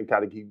keep learning,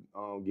 got to keep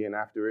getting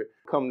after it.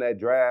 Come that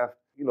draft,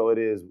 you know, it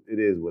is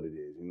what it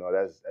is. You know,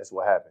 that's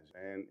what happens.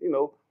 And, you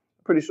know,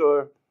 pretty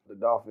sure the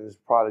Dolphins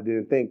probably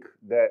didn't think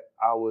that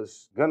I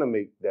was gonna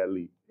make that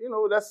leap. You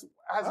know, that's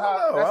I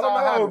how don't know,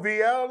 happened.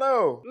 V. I don't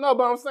know. No,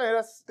 but I'm saying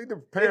I think they're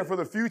preparing for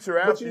the future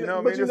after, you know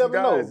what I mean? you There's never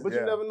some know. guys- But yeah.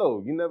 you never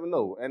know. You never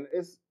know. And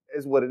it's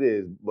what it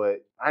is.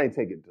 But I ain't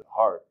take it to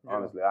heart,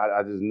 honestly.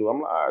 I just knew.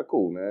 I'm like, all right,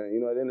 cool, man.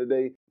 You know, at the end of the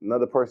day,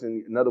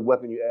 another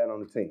weapon you add on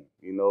the team.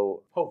 You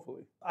know,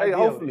 Hopefully. hey,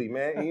 Ideally. hopefully,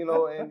 man. You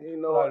know, and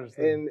you know, I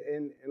understand.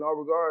 in all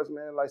regards,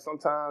 man. Like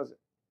sometimes,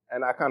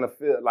 and I kind of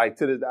feel like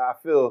to this day, I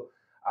feel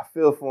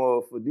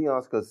for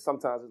Deion's because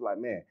sometimes it's like,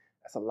 man,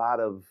 that's a lot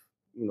of,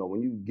 you know,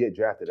 when you get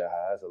drafted that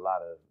high, that's a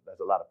lot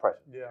of pressure.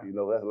 Yeah. You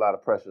know, that's a lot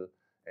of pressure,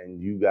 and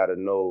you got to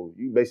know.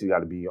 You basically got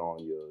to be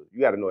you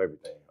got to know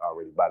everything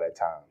already by that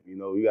time. You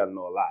know, you got to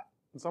know a lot.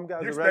 Some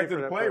guys You're are ready expected for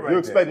to that play pressure. right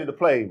You're there. expected to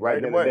play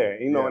right then away. and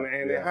there. You know, Yeah,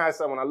 and yeah. in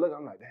hindsight, when I look,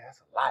 I'm like, damn, that's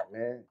a lot,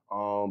 man.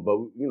 But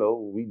you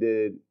know, we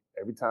did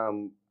every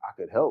time I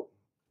could help.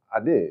 I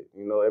did.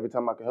 You know, every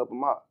time I could help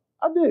him out,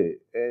 I did.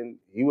 And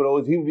he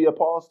would be a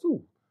pause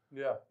too.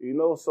 Yeah. You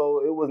know,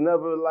 so it was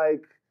never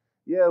like,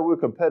 yeah, we're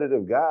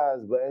competitive guys,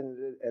 but at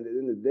the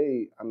end of the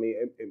day, I mean,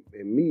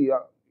 and me,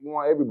 you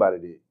want everybody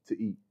to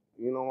eat.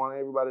 You don't want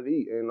everybody to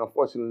eat. And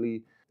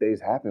unfortunately,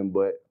 things happen,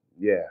 but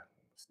yeah,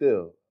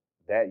 still,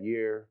 that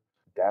year,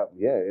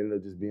 it ended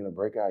up just being a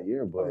breakout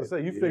year. But I was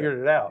gonna say, you figured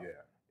it out.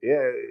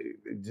 yeah,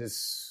 it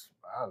just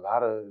a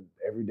lot of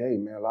every day,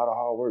 man, a lot of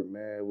hard work,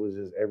 man. It was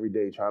just every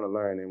day trying to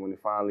learn. And when it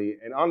finally,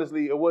 and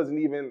honestly, it wasn't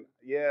even,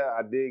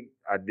 I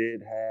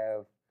did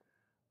have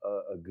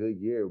a good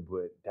year,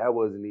 but that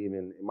wasn't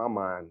even, in my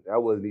mind,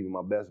 that wasn't even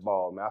my best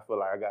ball, man. I feel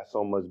like I got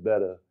so much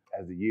better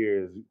as the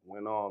years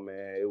went on,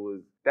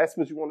 man. That's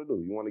what you want to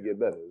do. You want to get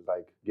better. It's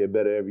like, get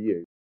better every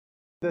year.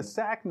 The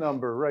sack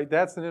number, right,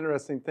 that's an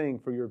interesting thing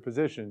for your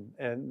position.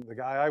 And the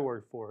guy I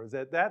work for is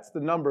that's the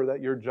number that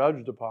you're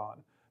judged upon.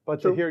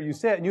 But to hear you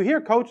say it, and you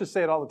hear coaches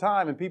say it all the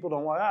time, and people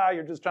don't want,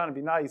 you're just trying to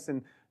be nice,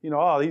 and, you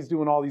know, he's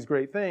doing all these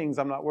great things.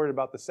 I'm not worried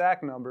about the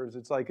sack numbers.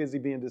 It's like, is he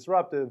being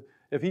disruptive?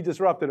 If he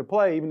disrupted a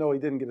play, even though he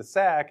didn't get a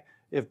sack,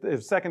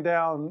 if second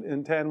down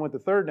and 10 went to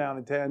third down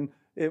and 10,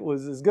 it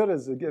was as good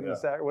as getting a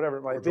sack or whatever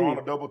it might be. Drawing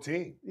a double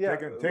team. Yeah,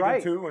 taking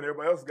right. two, and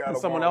everybody else got and a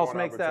someone else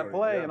makes that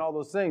play and all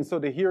those things. So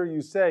to hear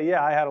you say,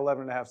 I had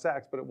 11 and a half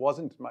sacks, but it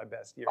wasn't my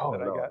best year I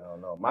got.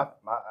 No.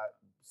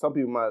 Some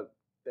people might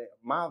think,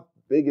 my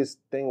biggest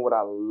thing, what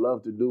I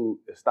love to do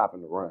is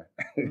stopping the run.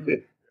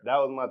 That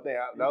was my thing.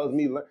 That was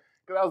me. Because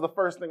that was the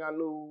first thing I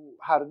knew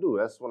how to do.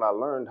 That's when I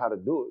learned how to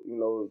do it.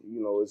 You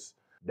know, it's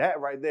that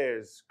right there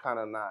is kind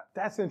of not.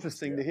 That's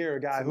interesting to hear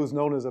a guy who's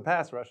known as a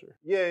pass rusher.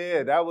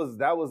 Yeah. That was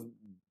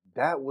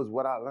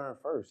what I learned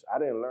first. I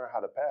didn't learn how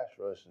to pass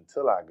rush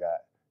until I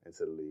got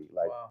into the league.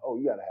 Like,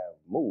 you got to have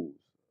moves.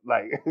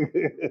 Like,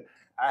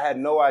 I had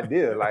no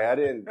idea. Like,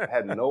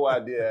 had no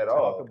idea at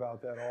all. Talk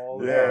about that all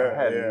the Yeah, time.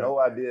 I had no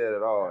idea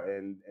at all.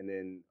 And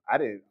then I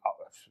didn't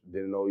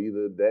know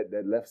either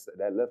that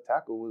left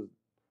tackle was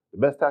the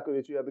best tackle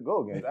that you had to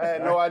go against. I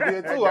had no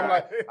idea too. I'm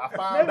like, I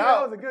found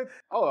out. That was a good.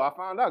 I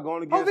found out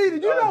going against.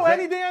 Did you know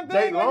any damn thing?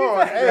 Jake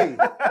Long. Hey,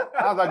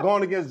 I was like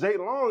going against Jake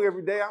Long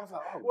every day. I was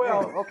like,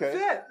 damn, okay.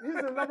 Shit, he's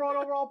the number one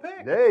overall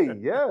pick. Hey,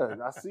 yeah,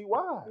 I see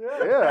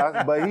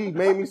why. But he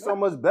made me so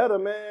much better,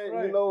 man.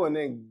 Right. You know, and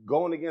then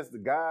going against the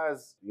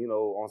guys, you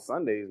know, on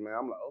Sundays, man,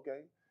 I'm like,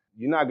 okay,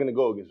 you're not gonna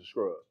go against a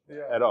scrub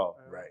at all.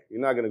 Right. You're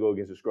not gonna go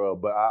against a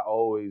scrub. But I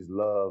always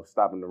love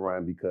stopping the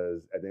run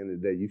because at the end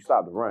of the day, you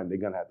stop the run, they're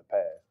gonna have to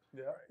pass.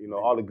 Yeah. You know,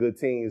 all the good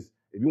teams,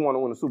 if you want to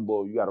win a Super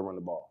Bowl, you got to run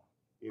the ball.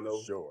 You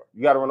know, Sure.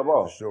 you got to run the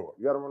ball. Sure.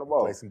 You got to run the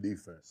ball. Play some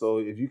defense. So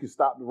if you can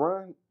stop the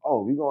run,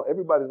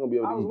 everybody's gonna be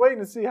able to. I was eat. waiting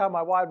to see how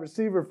my wide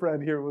receiver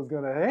friend here was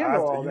going to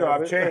handle all that.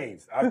 I've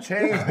changed. I've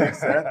changed it,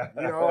 Seth.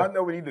 You know, I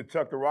know we need to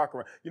tuck the rock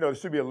around. You know, there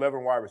should be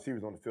 11 wide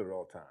receivers on the field at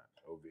all times.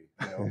 OB.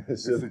 You know, it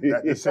should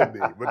be.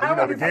 But How you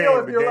know, would the you feel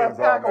game, if your left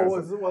tackle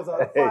was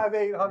a Hey.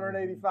 5'8",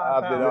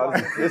 185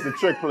 pound? It's a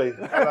trick play. It's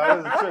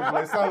a trick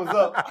play. Something's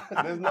up.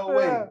 There's no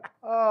way.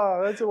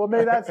 Oh, that's it. Well,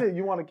 maybe that's it.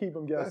 You want to keep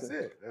them guessing.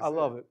 That's it. I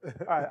love it.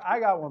 All right, I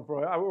got one for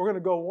you. We're going to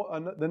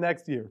go the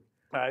next year.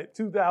 All right,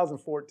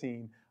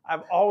 2014.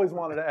 I've always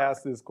wanted to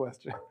ask this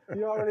question.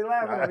 You're already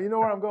laughing at me. You know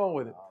where I'm going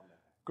with it.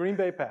 Green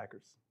Bay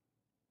Packers.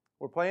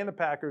 We're playing the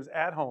Packers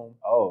at home.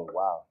 Oh,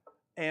 wow.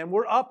 And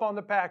we're up on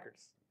the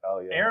Packers. Oh,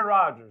 yeah. Aaron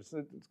Rodgers,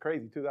 it's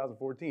crazy,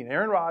 2014.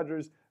 Aaron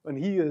Rodgers, when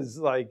he is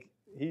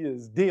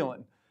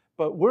dealing.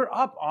 But we're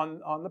up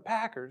on the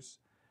Packers,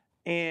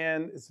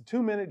 and it's a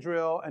 2-minute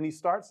drill, and he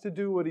starts to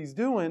do what he's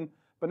doing,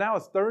 but now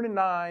it's 3rd and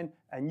 9,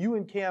 and you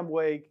and Cam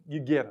Wake, you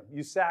get him.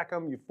 You sack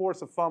him, you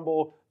force a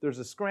fumble, there's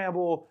a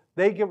scramble.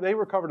 They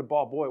recover the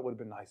ball. Boy, it would have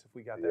been nice if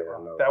we got that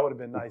wrong. No. That would have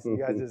been nice. You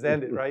guys just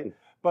end it, right?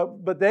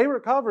 But they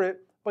recover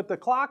it, but the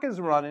clock is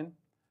running.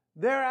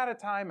 They're out of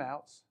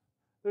timeouts.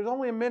 There's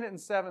only 1 minute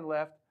and 7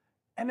 left.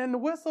 And then the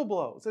whistle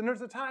blows, and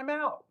there's a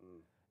timeout.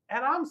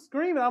 And I'm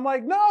screaming. I'm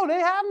like, no, they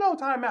have no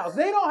timeouts.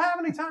 They don't have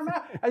any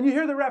timeout. And you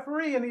hear the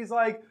referee, and he's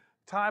like,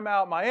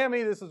 timeout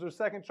Miami. This is their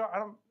second charge.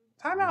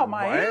 Timeout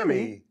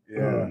Miami?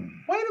 Yeah.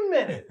 Wait a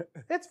minute.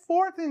 It's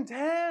 4th and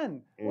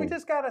 10. We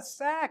just got a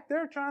sack.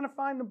 They're trying to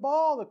find the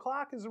ball. The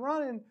clock is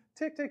running.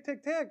 Tick, tick,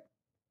 tick, tick.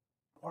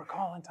 we're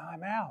calling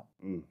timeout.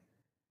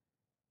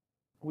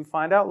 We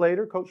find out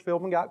later, Coach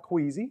Philbin got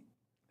queasy.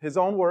 His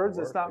own words.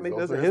 It's not me.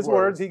 Those are his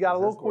words. He got a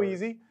little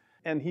queasy.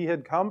 And he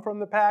had come from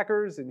the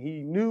Packers, and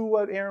he knew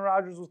what Aaron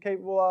Rodgers was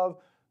capable of.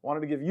 Wanted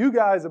to give you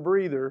guys a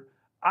breather.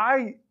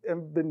 I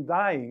have been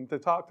dying to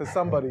talk to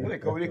somebody. What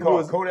do they call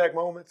it? Kodak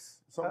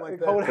moments? Something like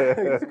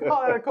that?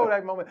 Call it a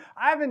Kodak moment.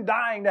 I've been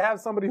dying to have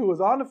somebody who was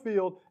on the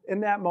field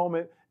in that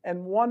moment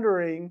and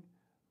wondering,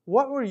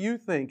 what were you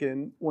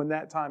thinking when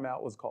that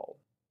timeout was called?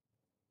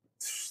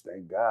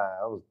 Thank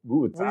God. We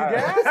were tired. Were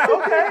you gassed? Okay,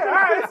 all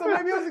right. So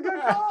maybe it was a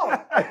good call.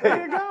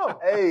 There you go.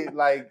 Hey,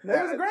 like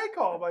it was a great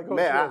call by Coach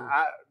man. Philbin.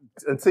 I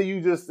until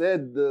you just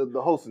said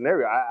the whole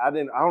scenario, I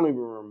don't even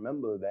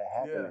remember that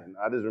happening.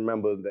 I just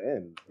remember the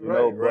end. You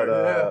know, but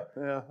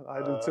yeah, I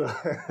do too.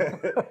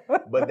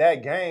 But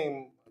that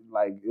game,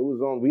 like it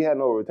was on. We had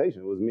no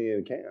rotation. It was me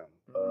and Cam.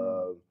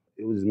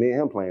 It was just me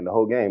and him playing the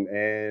whole game,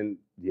 and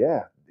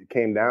yeah, it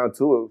came down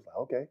to it. It was like,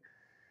 okay.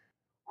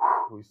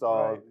 You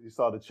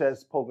saw the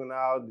chest poking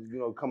out,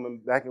 coming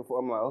back and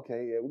forth. I'm like,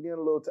 okay, yeah, we're getting a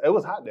little. It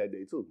was hot that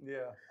day too.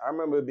 Yeah, I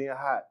remember it being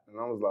hot, and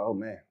I was like, oh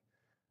man,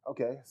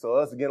 okay. So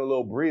us getting a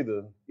little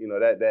breather,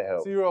 that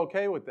helped. So you were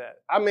okay with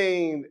that? I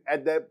mean,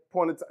 at that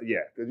point in time,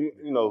 yeah, because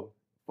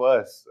for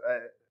us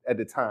at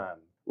the time,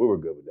 we were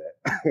good with that.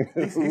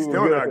 He's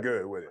still not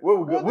good with it. We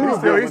were good.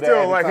 He's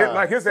still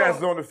like his ass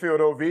is on the field,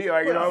 OV.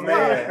 Like, you know what I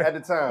mean? At the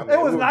time. It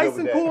was nice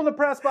and cool in the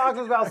press box. It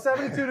was about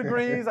 72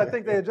 degrees. I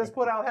think they had just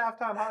put out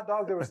halftime hot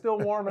dogs. They were still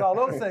warm and all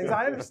those things.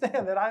 I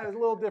understand that. It was a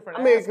little different.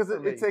 I mean, because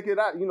it take it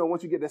out.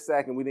 Once you get the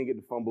sack and we didn't get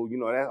the fumble,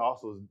 that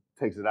also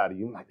takes it out of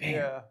you. I'm like, damn.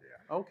 Yeah.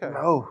 Okay.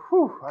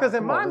 Because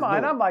in my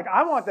mind, I'm like,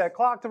 I want that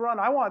clock to run.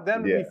 I want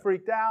them to be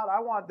freaked out. I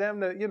want them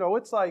to,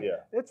 it's like,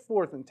 it's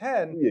 4th and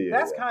 10.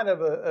 That's kind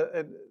of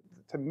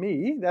to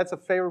me, that's a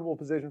favorable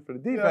position for the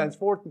defense.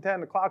 4th and 10,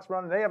 the clock's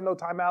running. They have no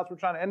timeouts. We're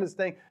trying to end this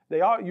thing.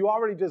 You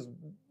already just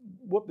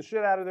whooped the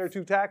shit out of their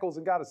 2 tackles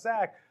and got a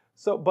sack.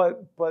 So,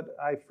 but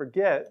I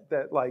forget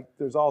that, like,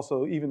 there's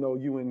also, even though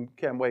you and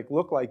Cam Wake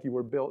look like you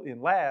were built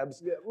in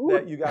labs,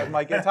 that you guys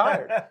might get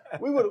tired.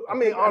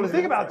 Honestly,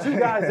 think about 2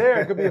 guys there.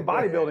 It could be a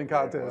bodybuilding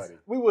contest.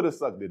 We would have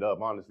sucked it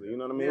up, honestly. You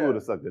know what I mean? We would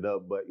have sucked it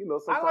up, but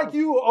sometimes I like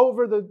you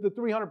over the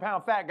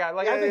 300-pound fat guy.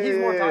 Like, I think he's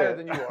more tired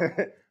than you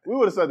are. We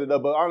would have sucked it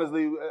up, but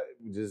honestly, we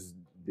just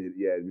did.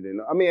 Yeah, we didn't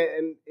know. I mean,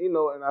 and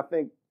I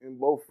think in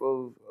both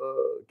of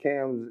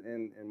Cam's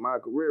and my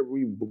career,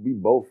 we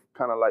both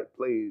kind of like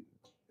played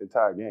the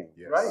entire game.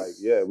 Yes. Right? Like,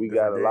 we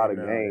got a lot of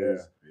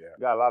games. Yeah.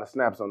 Got a lot of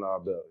snaps on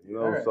our belt.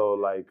 Right. So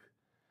like.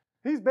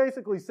 He's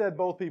basically said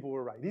both people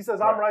were right. He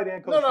says, I'm right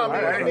and Coach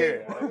I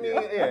mean,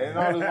 and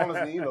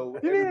honestly, you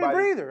need a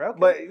breather, okay.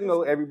 But, you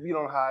know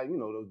how,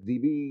 those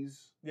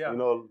DBs,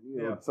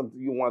 something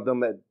you want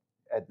them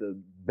at the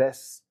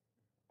best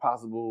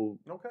possible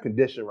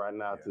condition right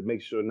now to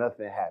make sure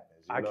nothing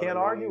happens. I can't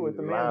argue with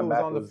the man who's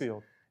on the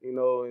field.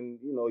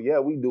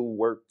 We do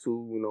work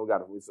too,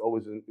 it's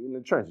always in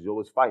the trenches, you're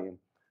always fighting.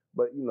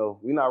 But,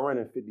 we're not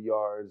running 50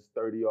 yards,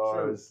 30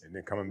 yards. Sure. And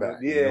then coming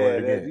back.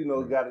 Everybody,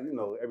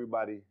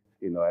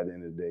 at the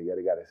end of the day,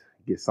 got to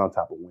get some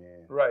type of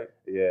win. Right.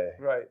 Yeah.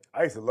 Right.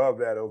 I used to love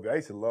that, OB. I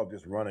used to love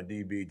just running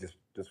DB just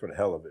for the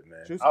hell of it,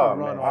 man. Just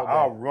run all day.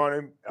 I'll run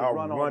him. I'll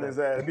run his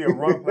ass. It'd be a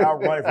run. I'll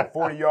run him for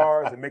 40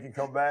 yards and make him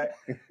come back.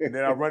 And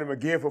then I'll run him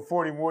again for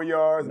 40 more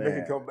yards and make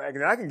him come back.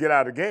 And then I can get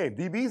out of the game.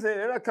 DBs,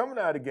 they're not coming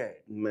out of the game.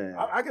 Man.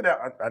 I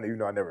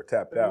never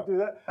tapped out. Do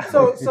that.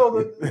 So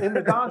in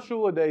the Don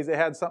Shula days, they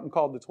had something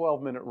called the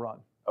 12-minute run.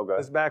 Okay.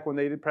 That's back when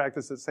they did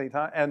practice at St.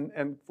 Thomas.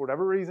 And for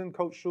whatever reason,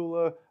 Coach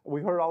Shula,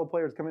 we heard all the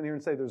players come in here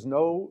and say there's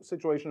no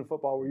situation in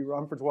football where you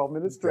run for 12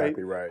 minutes straight.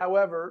 Exactly right.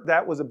 However,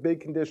 that was a big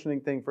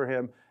conditioning thing for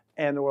him.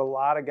 And there were a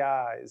lot of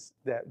guys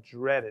that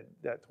dreaded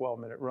that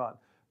 12-minute run.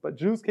 But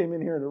Juice came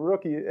in here as a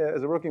rookie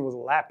and was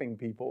lapping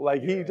people.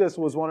 Like he just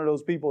was one of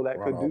those people that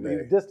could do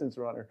a distance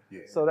runner.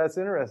 Yeah. So that's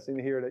interesting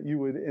to hear that you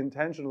would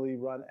intentionally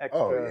run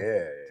extra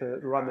to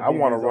run the DBs. I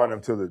want to run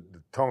them till the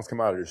tongues come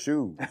out of their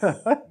shoes.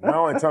 Not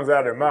only tongues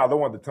out of their mouth, I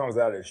want the tongues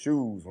out of their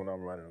shoes when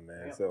I'm running them,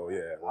 man. Yeah. So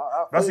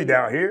especially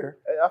down here.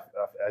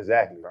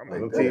 Exactly.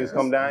 When teams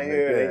come down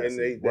here and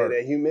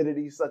that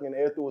humidity sucking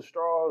air through a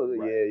straw.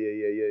 Right.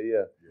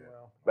 Yeah.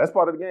 That's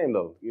part of the game,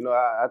 though.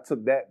 I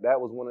took that.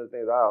 That was one of the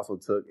things I also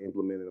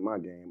implemented in my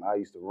game. I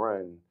used to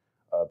run,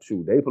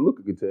 Dave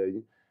Palooka could tell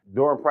you,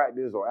 during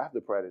practice or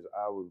after practice,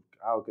 I would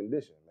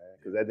condition, man.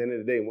 Because at the end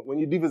of the day, when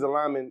you're defensive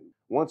lineman,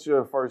 once you're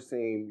a first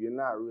team, you're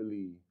not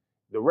really,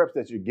 the reps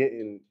that you're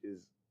getting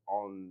is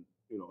on,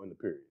 in the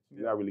period.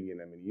 You're not really getting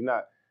that many.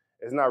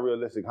 It's not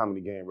realistic how many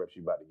game reps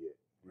you're about to get.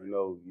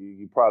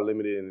 You probably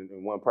limited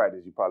in one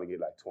practice, you probably get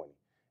like 20.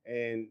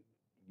 And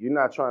you're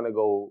not trying to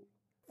go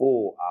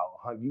full out.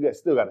 You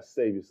still got to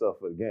save yourself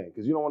for the game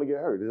because you don't want to get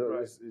hurt.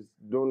 It's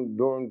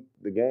during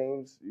the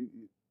games,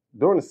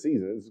 during the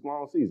season. It's a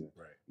long season.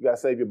 Right. You got to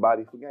save your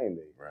body for game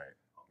day. Right.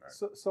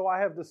 So I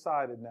have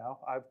decided now.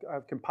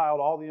 I've compiled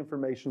all the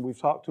information. We've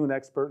talked to an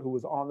expert who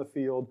was on the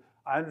field.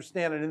 I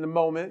understand it in the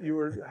moment. You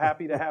were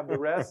happy to have the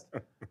rest.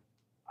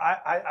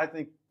 I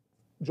think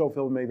Joe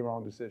Phil made the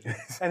wrong decision.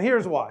 And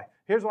here's why.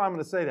 Here's why I'm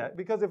going to say that.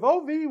 Because if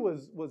OV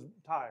was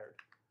tired,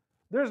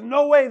 there's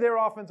no way their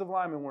offensive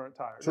linemen weren't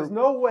tired. There's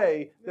no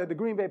way that the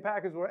Green Bay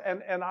Packers were.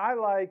 And I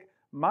like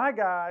my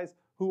guys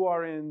who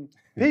are in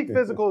peak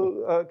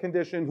physical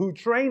condition, who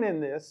train in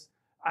this.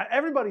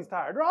 Everybody's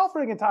tired. They're all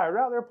freaking tired.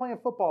 They're out there playing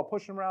football,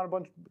 pushing around a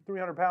bunch of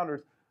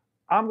 300-pounders.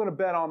 I'm going to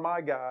bet on my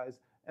guys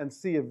and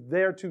see if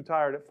they're too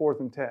tired at 4th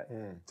and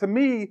 10. To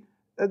me,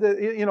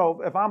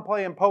 if I'm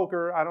playing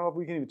poker, I don't know if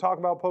we can even talk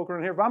about poker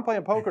in here. If I'm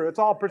playing poker, it's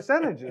all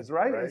percentages,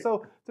 right? And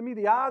so to me,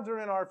 the odds are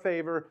in our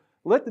favor.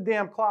 Let the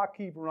damn clock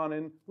keep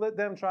running. Let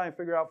them try and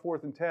figure out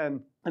 4th and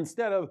 10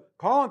 instead of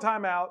calling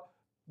timeout,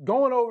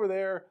 going over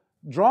there,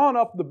 drawing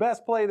up the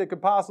best play they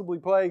could possibly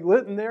play,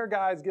 letting their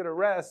guys get a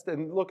rest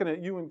and looking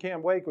at you and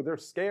Cam Wake with they're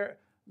scared.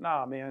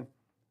 Nah, man.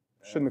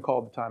 Shouldn't have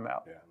called the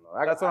timeout. Yeah,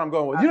 no, that's what I'm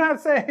going with. You don't have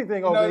to say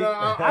anything, OB. No,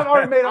 I've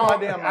already made up my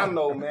damn mind. I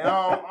know, man.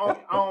 I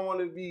don't want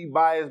to be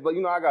biased, but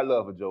I got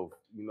love for Joe.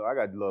 I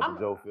got love for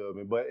Joe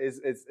Philbin, but it's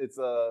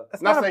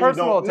not saying you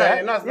don't.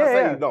 Not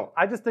saying you don't.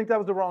 I just think that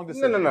was the wrong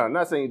decision. No,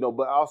 not saying you don't,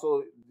 but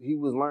also he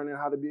was learning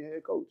how to be a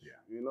head coach.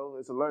 Yeah.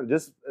 It's a learning,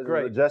 just as an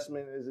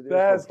adjustment as it is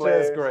That's for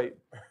players. Just great.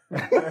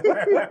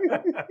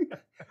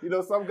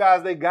 Some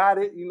guys they got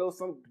it.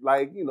 Some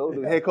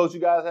the head coach you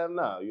guys have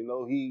now.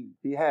 He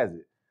has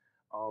it.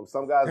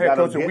 Some guys got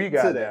to get we to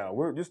got that. now.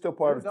 We're just still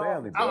part of the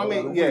family. Bro. I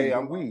mean,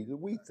 the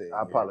we thing.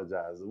 I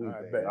apologize. The we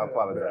thing. I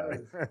apologize.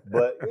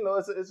 But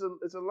it's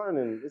a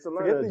learning. It's a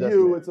learning Forget the adjustment.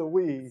 you. It's a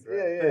we.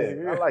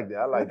 Yeah. I like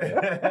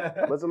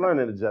that. But it's a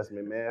learning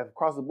adjustment, man.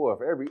 Across the board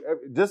for every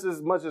just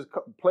as much as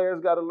players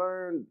got to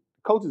learn,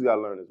 coaches got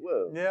to learn as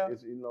well. Yeah.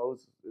 It's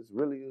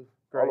really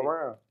Great. all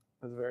around.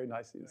 That's very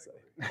nice of you to say.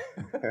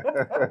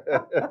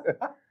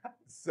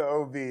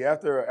 So, V,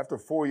 after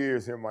 4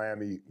 years here in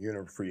Miami, you're in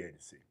a free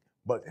agency.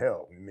 But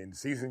hell, the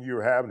season you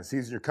were having, the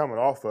season you're coming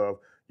off of,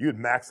 you'd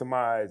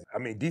maximize.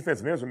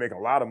 Defensive ends were making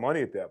a lot of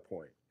money at that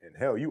point. And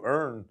hell, you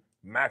earned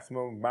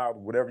maximum amount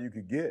of whatever you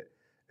could get.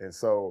 And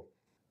so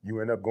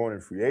you end up going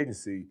in free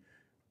agency.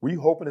 Were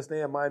you hoping to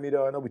stay in Miami,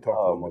 though? I know we talked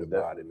a little bit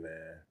about it,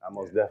 man. I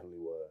most definitely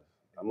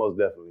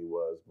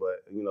was.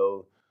 But,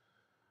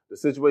 the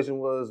situation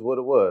was what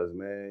it was,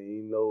 man.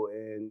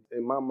 And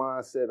in my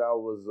mindset, I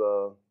was,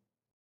 of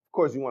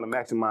course, you want to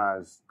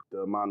maximize the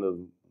amount of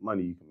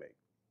money you can make.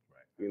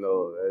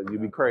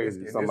 You'd be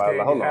crazy. Somebody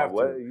like, hold on,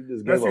 what? You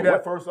just gave up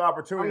that first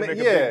opportunity to make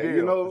a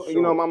big my deal.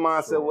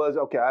 mindset was,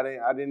 okay,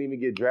 I didn't even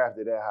get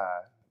drafted that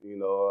high.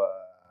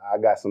 I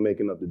got some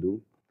making up to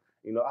do.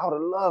 I would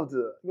have loved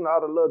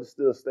to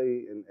still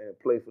stay and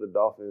play for the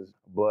Dolphins.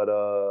 But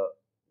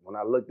when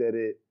I looked at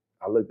it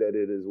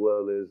as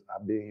well as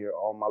I've been here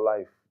all my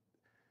life.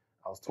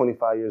 I was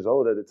 25 years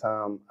old at the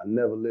time. I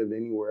never lived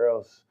anywhere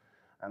else.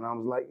 And I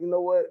was like, you know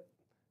what?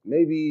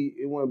 Maybe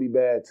it wouldn't be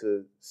bad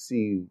to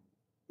see,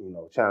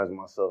 challenge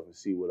myself and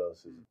see what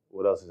else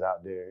is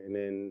out there. And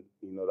then,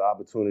 the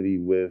opportunity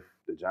with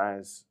the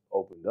Giants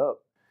opened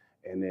up.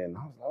 And then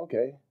I was like,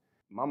 okay.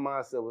 My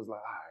mindset was like,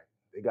 all right,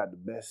 they got the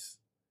best.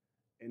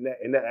 And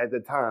that at the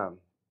time,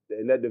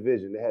 in that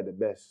division, they had the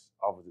best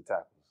offensive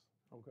tackles,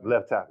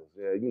 left tackles.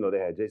 Yeah, they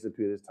had Jason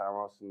Peters,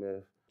 Tyron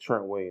Smith,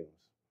 Trent Williams.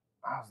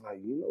 I was like,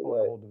 you know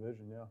what? The whole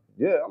division, yeah.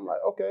 Yeah, I'm like,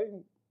 okay,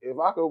 if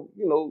I could,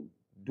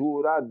 do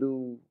what I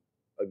do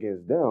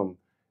against them,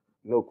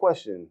 no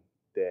question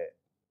that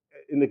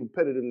in the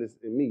competitiveness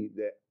in me,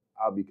 that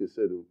I'll be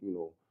considered,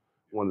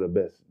 one of the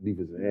best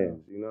defensive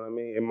ends. You know what I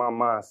mean? In my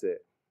mindset.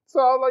 So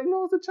I was like,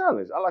 it's a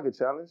challenge. I like a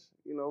challenge.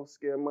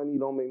 Scare money, you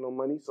don't make no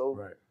money. So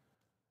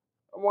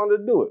I wanted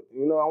to do it. I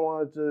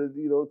wanted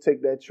to,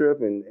 take that trip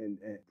and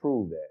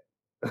prove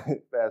that.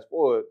 Fast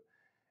forward,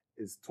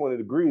 it's 20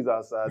 degrees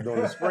outside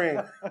during the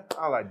spring.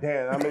 I'm like,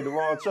 damn, I made the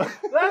wrong choice.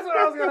 That's what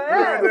I was going to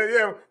ask.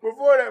 Yeah,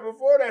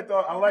 before that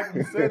thought, I like what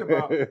you said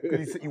about,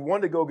 because you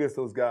wanted to go against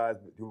those guys.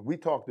 We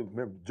talked to,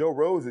 remember, Joe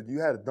Rose, you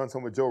had done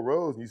something with Joe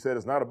Rose, and you said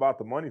it's not about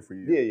the money for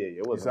you. Yeah,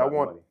 it wasn't about the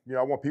money.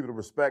 I want people to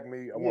respect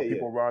me. I want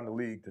people around the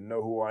league to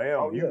know who I am.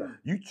 Oh, yeah.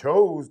 You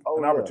chose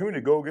an opportunity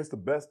to go against the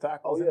best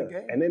tackles in the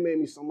game. And they made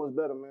me so much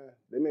better, man.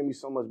 They made me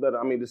so much better.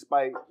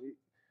 despite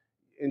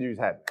injuries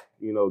happen,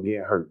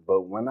 getting hurt.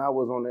 But when I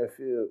was on that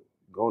field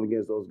going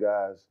against those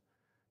guys,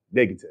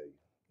 they can tell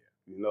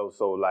you.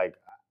 So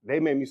they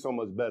made me so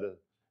much better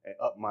and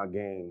up my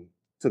game,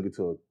 took it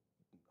to a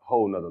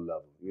whole nother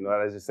level.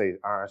 Let's just say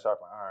iron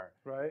sharpen iron.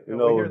 Right. We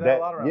hear that a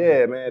lot around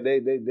here. Man,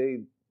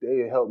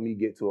 they helped me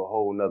get to a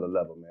whole nother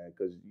level, man.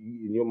 Because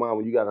in your mind,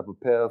 when you got to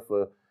prepare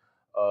for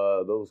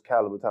those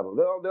caliber type of,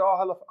 they're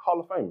all Hall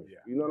of Famers. Yeah.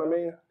 You know what I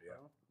mean? Yeah.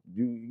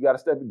 You got to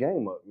step the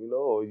game up,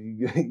 or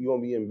you're going to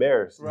be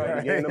embarrassed. Right.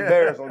 You're getting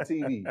embarrassed on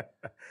TV.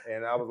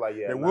 And I was like,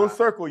 yeah. And we'll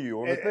circle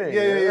you on the thing.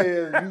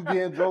 Yeah. You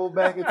getting drove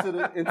back into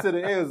the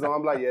end zone.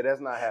 I'm like, yeah,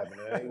 that's not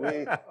happening.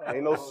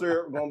 Ain't no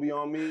syrup going to be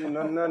on me.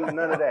 None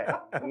of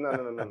that.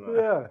 No.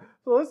 Yeah.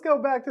 So let's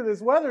go back to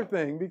this weather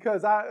thing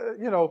because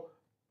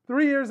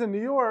 3 years in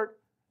New York,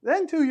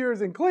 then 2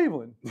 years in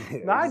Cleveland.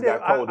 Now, it just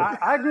got colder.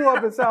 I grew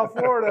up in South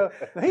Florida.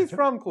 Now, he's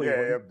from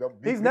Cleveland.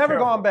 He's never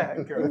gone back.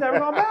 He's never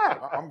gone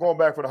back. I'm going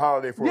back for the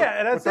holiday for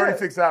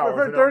 36 hours.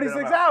 For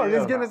 36 hours.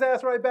 He's getting his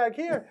ass right back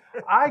here.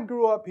 I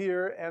grew up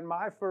here, and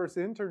my first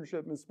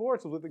internship in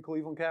sports was with the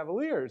Cleveland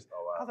Cavaliers.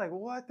 Oh, wow. I was like,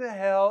 what the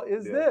hell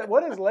is this?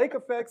 What is lake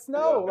effect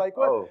snow? Like,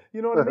 what?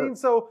 You know what I mean?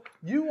 So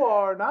you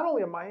are not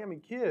only a Miami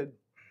kid,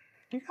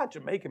 you got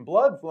Jamaican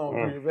blood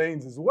flowing through your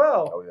veins as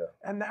well. Oh,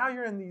 yeah. And now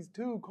you're in these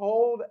two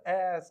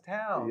cold-ass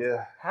towns.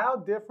 Yeah. How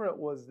different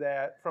was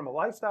that from a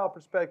lifestyle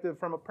perspective,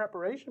 from a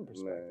preparation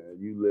perspective?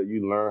 Man,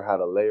 you learn how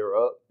to layer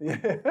up.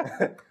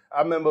 Yeah.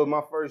 I remember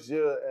my first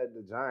year at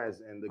the Giants,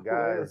 and the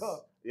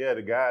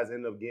guys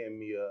ended up getting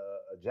me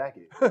a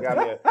jacket. They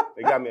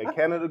got me a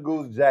Canada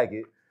Goose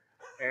jacket,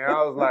 and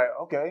I was like,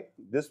 okay,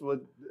 this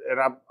one,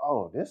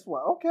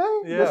 okay,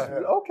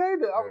 Yeah.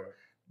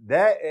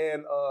 That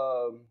and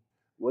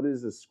what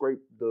is the scrape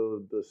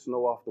the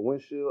snow off the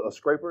windshield? A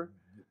scraper.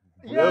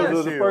 Yeah.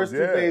 Those were the first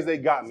two things they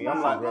got me. I'm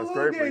like, I'm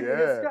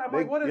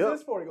like, what is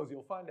this for? He goes,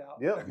 you'll find out.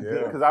 Yep.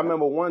 Because I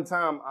remember one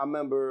time,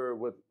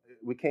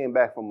 we came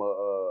back from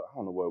I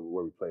don't know where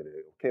we played it.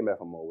 Came back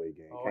from a away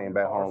game. Came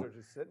back home,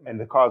 and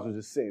the cars were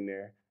just sitting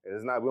there.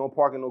 It's not, we don't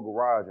park in no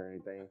garage or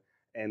anything.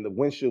 And the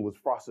windshield was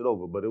frosted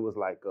over, but it was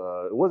like,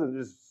 it wasn't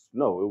just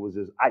snow, it was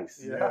just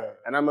ice. Yeah.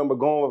 And I remember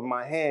going with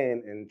my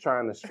hand and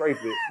trying to scrape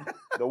it.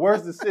 The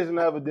worst decision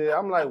I ever did.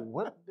 I'm like,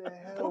 what the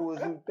hell was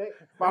you thinking?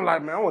 I'm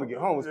like, man, I want to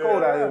get home. It's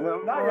cold out here,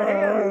 man. Now your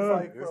hand is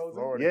like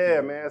frozen.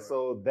 Yeah, man.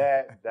 So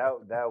that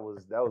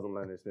was a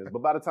learning experience.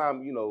 But by the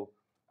time,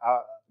 I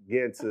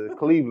get into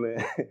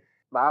Cleveland,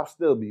 I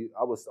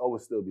would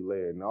always still be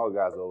layered, and all the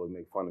guys always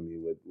make fun of me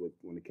with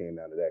when it came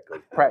down to that,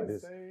 because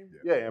practice,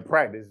 in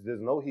practice, there's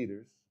no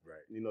heaters.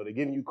 Right. They're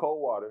giving you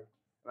cold water.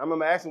 And I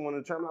remember asking one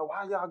of the term, like,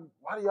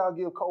 why do y'all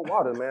give cold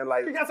water, man?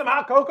 Like, you got some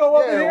hot cocoa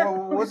over here?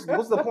 Well, what's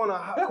the point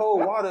of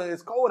cold water?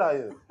 It's cold out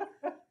here.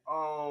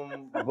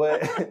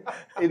 But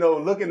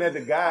looking at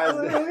the guys,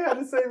 we had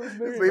the same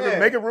experience.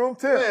 Make it room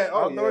temp.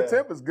 Outdoor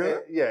temp is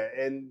good.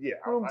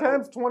 Room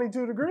temp's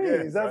 22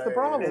 degrees. That's the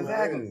problem.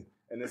 Exactly.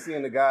 And then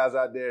seeing the guys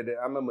out there,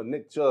 I remember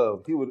Nick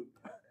Chubb.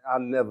 I'll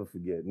never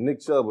forget.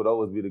 Nick Chubb would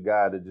always be the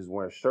guy that just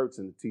wears shirts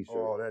and a t-shirt.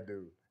 Oh, that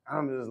dude.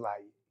 I'm just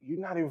like, you're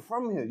not even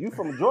from here. You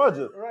from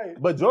Georgia. Right.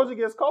 But Georgia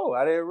gets cold.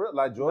 I didn't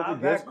realize Georgia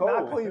gets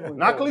cold.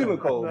 Not Cleveland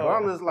cold. No. But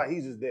I'm just like,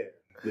 he's just there.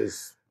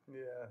 Just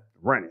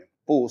running.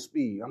 Full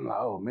speed. I'm like,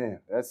 oh,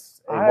 man.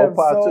 That's more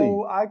power to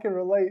you. I can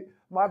relate.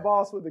 My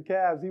boss with the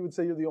Cavs, he would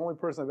say you're the only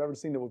person I've ever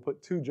seen that would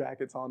put two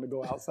jackets on to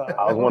go outside.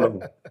 I was one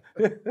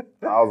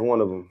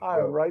of them.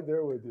 I'm right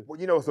there with you. Well,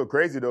 what's so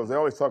crazy, though, is they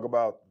always talk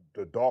about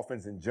the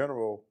Dolphins in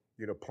general,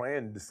 playing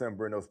in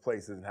December in those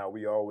places and how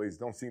we always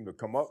don't seem to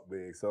come up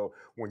big. So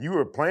when you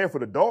were playing for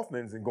the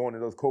Dolphins and going to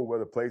those cold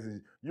weather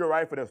places, you're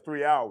right for those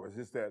 3 hours.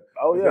 Just that.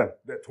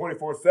 That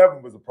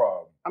 24/7 was a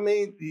problem. I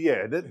mean,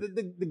 yeah.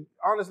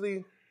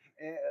 Honestly,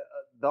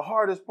 the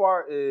hardest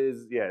part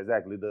is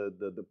exactly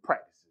the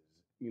practices.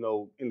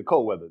 In the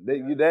cold weather,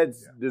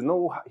 there's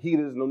no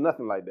heaters, no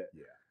nothing like that.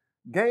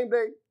 Yeah. Game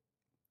day,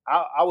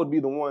 I would be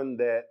the one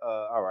that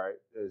all right,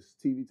 it's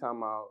TV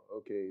timeout.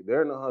 Okay,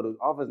 they're in the huddle.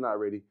 Offense not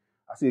ready.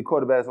 I see the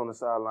quarterbacks on the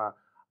sideline.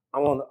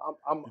 I'm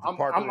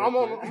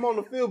on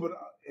the field, but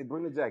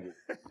bring the jacket.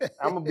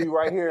 I'm gonna be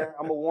right here.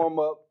 I'm gonna warm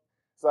up.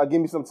 So I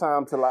give me some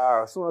time to all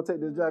right, as soon as I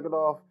take this jacket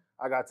off,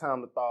 I got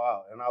time to thaw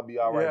out, and I'll be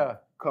all right. Yeah.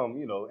 Come,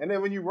 and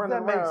then when you run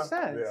around, that makes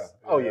sense. Yeah.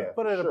 Oh yeah.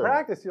 But at a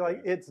practice, you're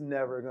like, it's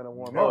never gonna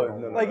warm No, up.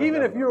 no,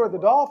 Even if you're the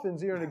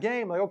Dolphins, you're in a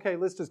game, like, okay,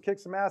 let's just kick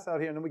some ass out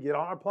here, and then we get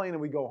on our plane and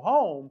we go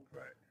home.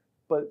 Right.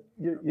 But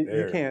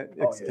you can't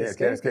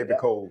escape the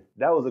cold.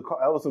 That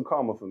was some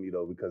karma for me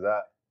though, because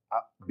I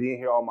being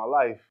here all my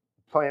life,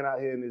 playing out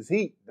here in this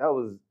heat, that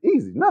was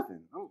easy,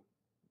 nothing.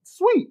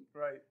 Sweet.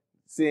 Right.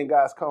 Seeing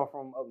guys come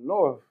from up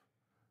north,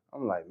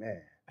 I'm like,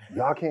 man,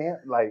 y'all can't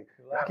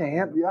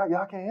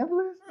handle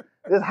this?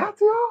 It's hot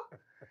to y'all?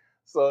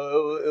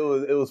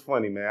 So it was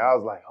funny, man. I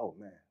was like, oh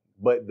man.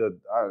 But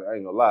I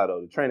ain't gonna lie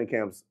though, the training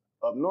camps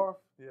up north,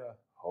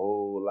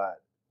 whole lot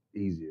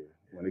easier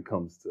when it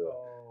comes to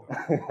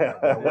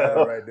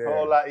right there.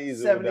 whole lot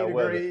easier. 70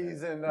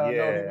 degrees and no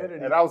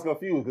humidity. And I was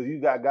confused because you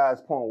got guys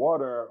pouring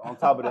water on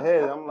top of the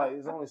head. I'm like,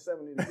 it's only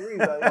 70 degrees.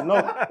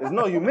 There's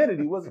no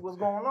humidity. What's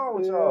going on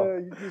with y'all? Yeah,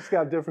 you just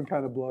got different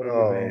kind of blood in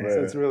your veins.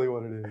 That's really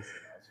what it is.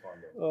 That's fun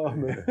Oh though.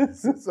 man.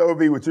 So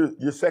B, with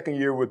your second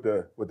year with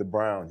the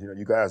Browns,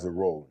 you guys are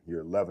rolling.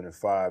 You're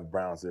 11-5.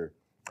 Browns are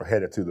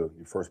headed to your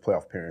first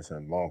playoff appearance in a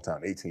long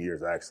time, 18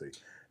 years actually.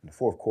 In the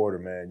fourth quarter,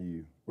 man,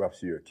 you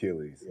rupture your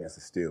Achilles against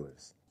the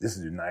Steelers. This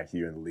is your 9th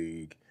year in the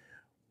league.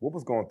 What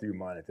was going through your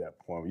mind at that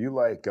point? Were you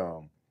like,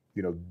 do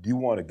you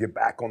want to get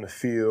back on the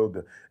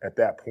field at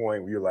that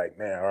point where you're like,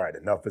 man, all right,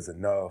 enough is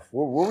enough?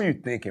 What were you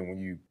thinking when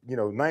you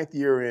 9th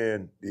year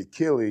in, the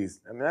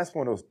Achilles? I mean, that's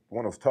one of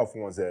those tough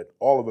ones that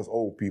all of us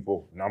old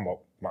people, and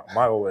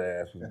my old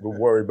ass, was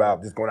worried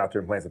about just going out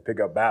there and playing some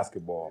pickup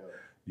basketball.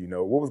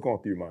 What was going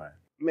through your mind?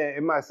 Man,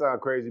 it might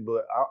sound crazy,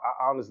 but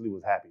I honestly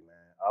was happy, man.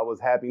 I was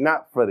happy,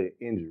 not for the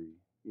injury.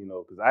 you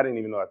know, because I didn't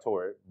even know I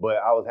tore it. But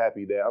I was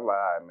happy that I'm like,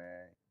 all right,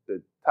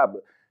 man,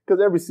 because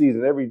every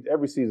season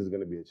is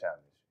going to be a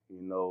challenge,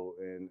 you know.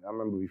 And I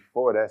remember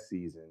before that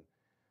season,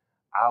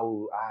 I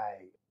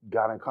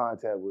got in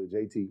contact with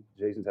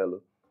Jason Taylor,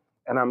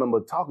 and I remember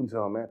talking to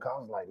him, man, because I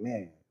was like,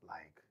 man,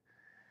 like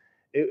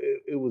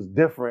it was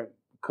different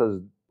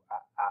because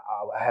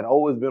I had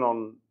always been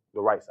on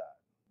the right side,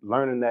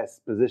 learning that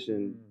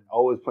position,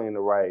 always playing the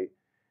right,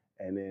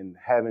 and then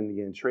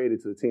getting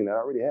traded to the team that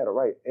already had a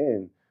right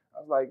end. I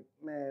was like,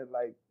 man,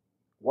 like,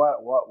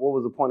 what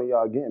was the point of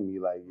y'all getting me?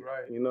 Like,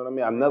 you know what I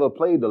mean? I've never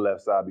played the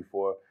left side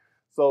before.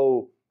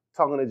 So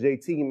talking to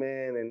JT,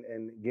 man,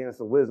 and getting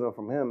some wisdom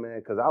from him, man,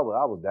 because I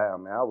was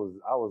down, man. I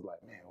was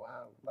like, man,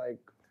 wow, like,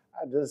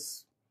 I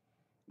just,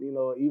 you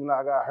know, even though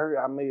I got hurt,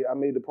 I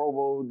made the Pro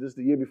Bowl just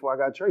the year before I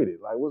got traded.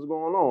 Like, what's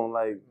going on?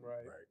 Like,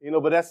 you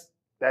know, but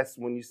that's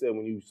when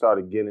you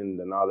started getting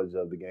the knowledge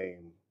of the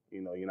game,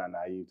 you know, you're not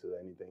naive to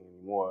anything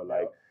anymore.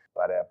 Like,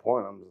 by that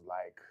point, I'm just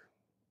like,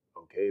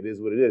 okay, it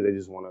is what it is. They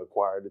just want to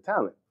acquire the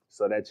talent.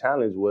 So that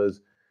challenge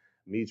was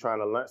me trying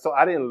to learn. So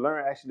I didn't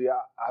learn, actually.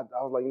 I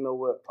was like, you know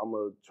what? I'm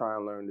going to try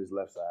and learn this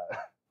left side.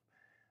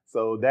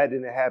 So that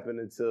didn't happen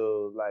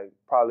until like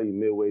probably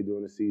midway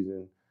during the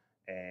season.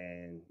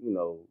 And, you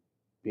know,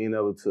 being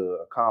able to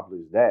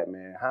accomplish that,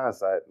 man,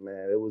 hindsight,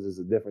 man, it was just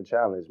a different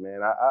challenge,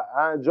 man.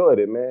 I enjoyed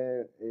it,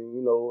 man. And,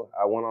 you know,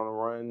 I went on a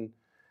run,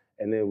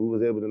 and then we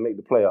was able to make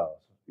the playoffs.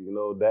 You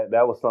know,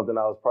 that was something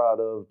I was proud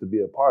of to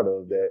be a part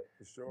of. That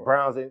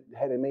Browns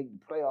hadn't made the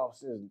playoffs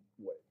since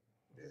what?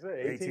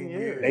 18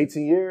 years.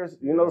 18 years,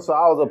 you know. So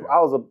I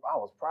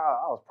was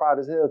proud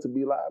as hell to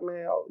be like,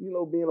 man, you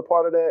know, being a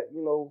part of that,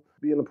 you know,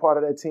 being a part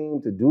of that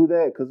team to do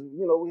that, because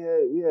you know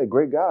we had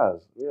great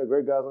guys. We had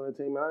great guys on the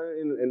team,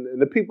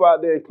 and the people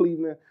out there in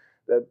Cleveland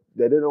that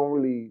they don't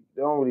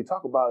really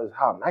talk about is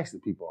how nice the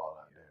people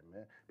are out there,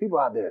 man. People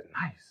out there is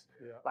nice.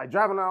 Yeah. Like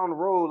driving out on the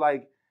road,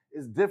 like.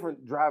 It's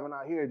different driving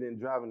out here than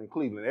driving in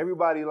Cleveland.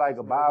 Everybody like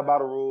abide by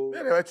the rules.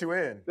 Yeah, they let you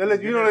in. They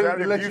let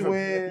you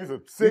in. Use a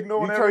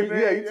signal and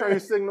everything. You turn your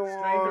signal on.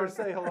 Strangers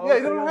say hello. Yeah,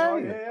 you don't have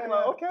it.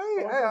 Like, okay,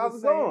 hey, how's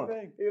it going?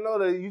 Thing. You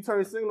know, you turn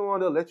your signal on,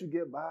 they'll let you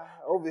get by.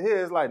 Over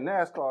here, it's like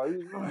NASCAR.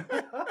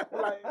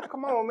 Like,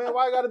 come on, man,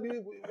 why I gotta be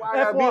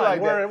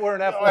like that? We're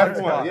an F1.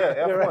 F1,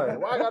 yeah, F1.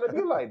 Why I gotta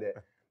be like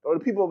that? Or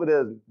the people over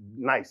there is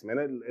nice, man,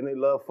 and they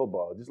love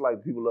football, just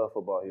like people love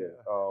football here.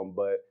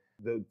 But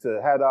to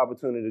have the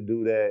opportunity to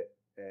do that,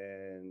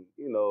 and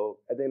you know,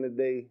 at the end of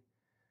the day,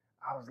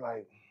 I was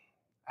like,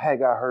 I had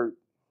got hurt.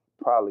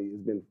 Probably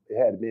it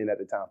had been at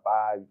the time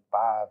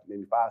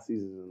maybe five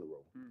seasons in a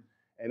row,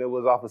 and it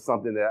was off of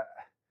something that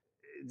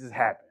it just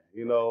happened.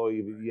 You know,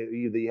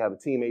 either you have a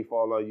teammate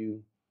fall on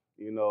you,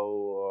 you know,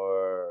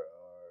 or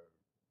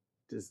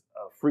just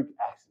a freak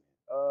accident.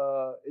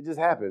 It just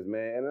happens,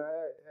 man. And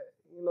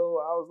you know,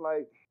 I was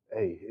like,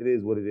 hey, it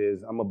is what it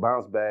is. I'm gonna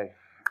bounce back,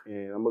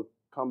 and I'm gonna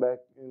come back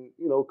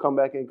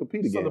and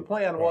compete again. So the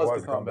plan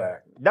was to come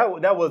back. That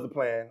was the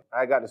plan.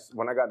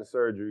 When I got the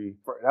surgery,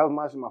 that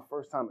was actually my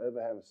first time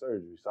ever having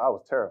surgery, so I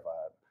was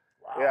terrified.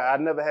 Wow. Yeah, I'd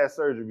never had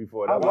surgery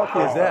before. How lucky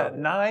is that?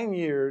 9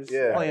 years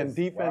playing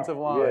defensive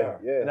line,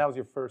 and that was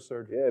your first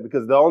surgery. Yeah,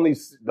 because the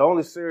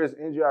only serious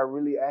injury I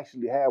really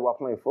actually had while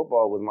playing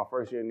football was my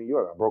first year in New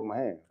York. I broke my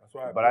hand. That's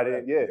right. But I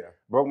didn't.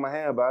 Broke my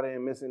hand, but I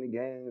didn't miss any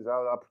games.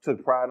 I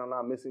took pride on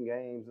not missing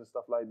games and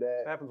stuff like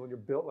that. It happens when you're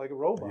built like a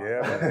robot.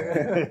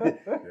 Yeah.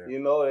 You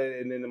know,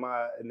 and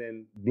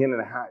then being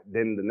in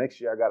then the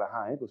next year I got a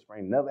high ankle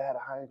sprain. Never had a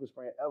high ankle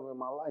sprain ever in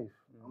my life.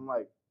 I'm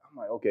like,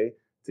 okay.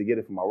 To get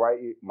it from my right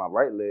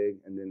leg,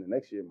 and then the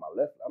next year my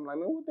left. I'm like,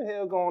 man, what the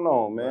hell going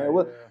on, man?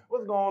 What's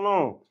going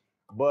on?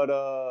 But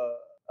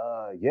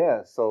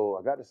so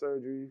I got the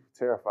surgery,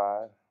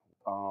 terrified.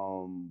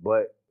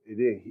 But it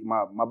did.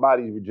 My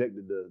body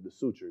rejected the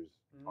sutures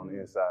on the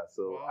inside,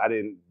 so I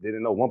didn't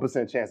know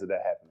 1% chance of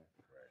that happening.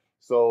 Right.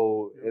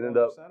 So it ended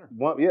up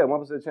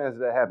 1% chance of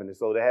that happening.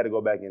 So they had to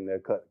go back in there,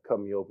 cut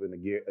me open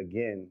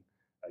again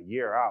a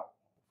year out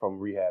from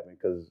rehabbing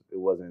because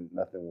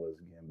nothing was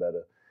getting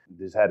better.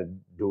 Just had to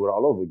do it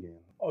all over again.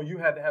 Oh, you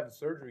had to have the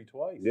surgery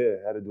twice?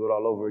 Yeah, had to do it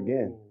all over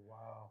again.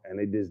 Wow. And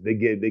they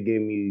gave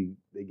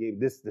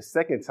this the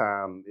second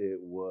time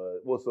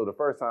so the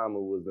first time it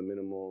was the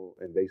minimal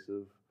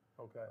invasive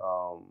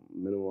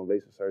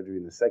surgery,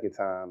 and the second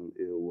time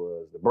it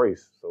was the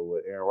brace, so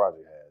what Aaron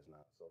Rodgers has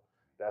now. So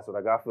that's what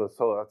I got. I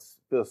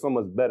feel so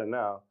much better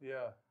now.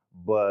 Yeah.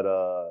 But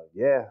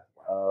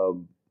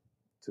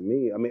to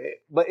me, I mean,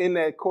 but in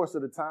that course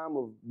of the time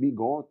of me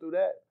going through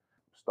that,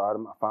 I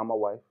found my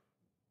wife.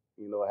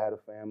 You know, I had a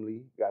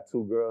family, got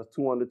 2 girls,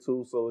 2 under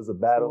 2, so it's a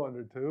battle. 2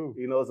 under 2.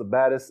 You know, it's a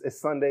battle. It's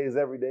Sundays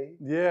every day.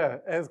 Yeah,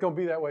 and it's gonna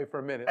be that way for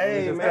a minute.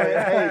 Hey,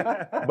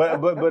 man,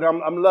 but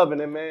I'm loving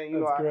it, man.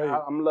 You know,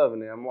 I'm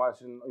loving it. I'm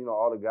watching, you know,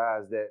 all the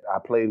guys that I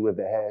played with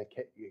that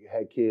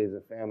had kids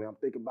and family. I'm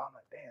thinking about,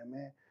 like, damn,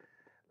 man,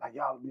 like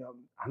y'all, you know,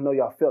 I know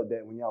y'all felt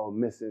that when y'all were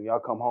missing. Y'all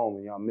come home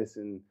and y'all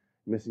missing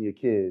your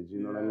kids. You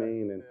know what I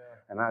mean?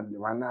 And I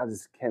right now I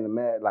just can't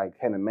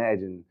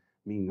imagine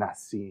me not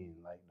seeing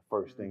like the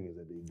first things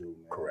that they do,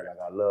 man. Correct. Like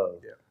I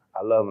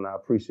I love and I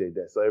appreciate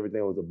that. So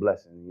everything was a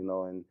blessing, you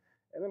know. And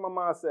then my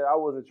mom said I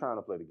wasn't trying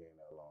to play the game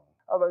that long.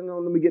 I was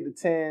like, let me get to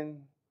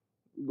 10,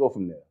 go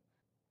from there.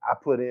 I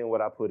put in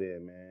what I put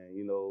in, man.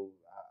 You know,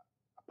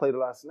 I played a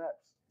lot of snaps.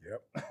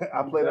 Yep.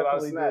 I played a lot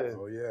of snaps. Did.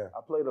 Oh yeah.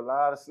 I played a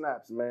lot of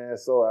snaps, man.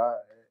 So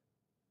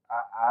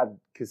I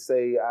could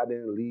say I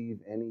didn't leave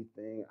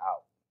anything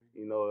out.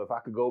 You know, if I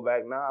could go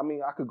back now,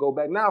 I could go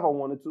back now if I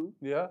wanted to.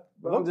 Yeah,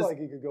 But looks like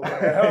he could go back.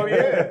 Hell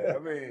yeah. I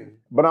mean,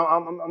 but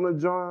I'm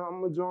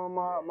enjoying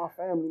my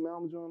family, man.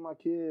 I'm enjoying my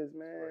kids,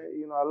 man.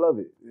 You know, I love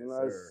it. You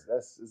know,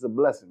 it's a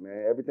blessing,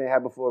 man. Everything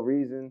happened for a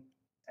reason.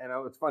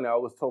 And it's funny. I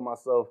always told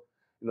myself,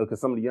 you know,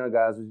 because some of the young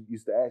guys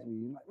used to ask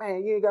me, like,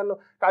 man, you ain't got no.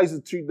 I used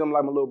to treat them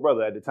like my little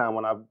brother at the time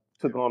when I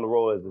took on the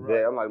role as the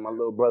vet. I'm like my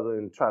little brother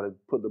and try to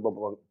put them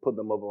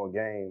up on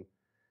game.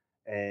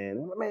 And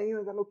I'm like, man, you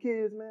ain't got no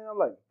kids, man. I'm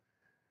like,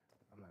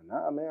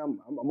 nah, man,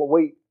 I'm gonna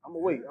wait.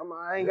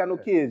 I ain't got no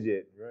kids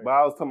yet. Right. But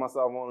I was telling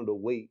myself I wanted to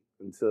wait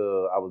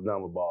until I was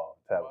done with ball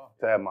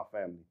to have my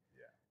family.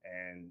 Yeah.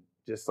 And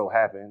just so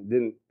happened,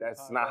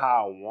 that's not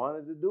how I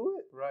wanted to do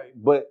it. Right.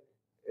 But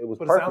it was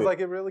perfect. It sounds like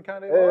it really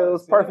kind of was. It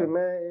was perfect,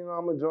 man. You know,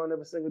 I'm enjoying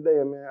every single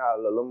day, man. I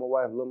love my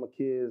wife, love my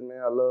kids,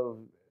 man. I love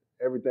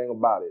everything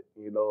about it.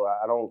 You know,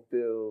 I don't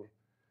feel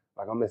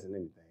like I'm missing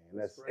anything. And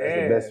that's the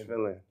best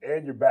feeling.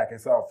 And you're back in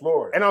South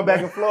Florida. And I'm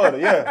back in Florida,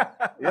 yeah.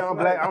 Yeah,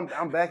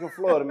 I'm back in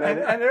Florida, man.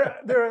 And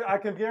there, I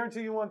can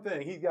guarantee you one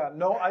thing: he's got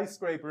no ice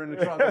scraper in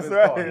the trunk of his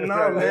right. car.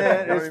 No,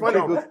 man, it's funny.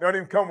 Don't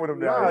even come with him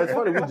now. No, it's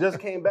funny. We just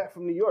came back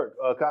from New York.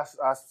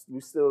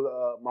 We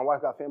still, my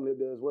wife got family up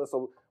there as well,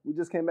 so we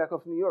just came back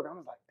up from New York. I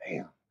was like,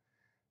 damn.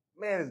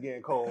 Man, it's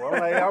getting cold. I'm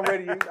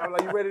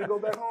like, you ready to go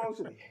back home?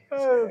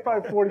 It's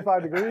probably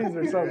 45 degrees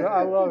or something.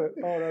 I love it.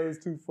 Oh, that is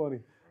too funny.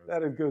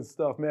 That is good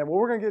stuff, man. Well,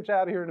 we're going to get you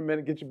out of here in a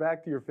minute, get you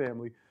back to your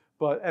family.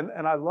 But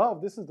and I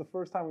love, this is the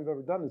first time we've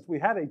ever done this. We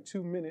had a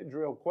 2-minute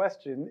drill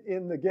question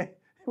in the game.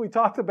 We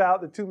talked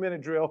about the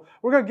 2-minute drill.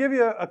 We're going to give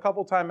you a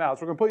couple timeouts.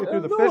 We're going to put you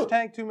through the fish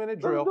tank 2-minute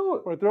drill.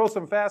 We're going to throw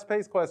some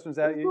fast-paced questions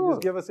at you.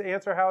 Just give us an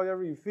answer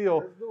however you feel.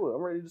 Let's do it.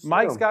 I'm ready to swim.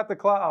 Mike's got the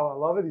clock. Oh, I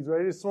love it. He's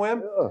ready to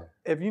swim. Yeah.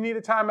 If you need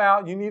a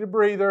timeout, you need a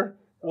breather,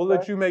 we'll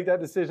let you make that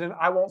decision.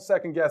 I won't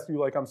second-guess you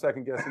like I'm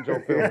second-guessing Joe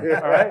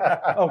Philbin. All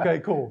right? Okay,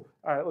 cool.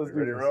 All right, let's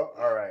do this.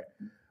 All right.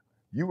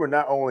 You were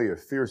not only a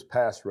fierce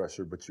pass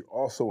rusher, but you're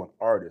also an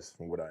artist,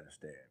 from what I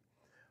understand.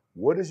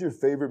 What is your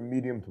favorite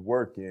medium to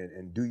work in,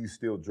 and do you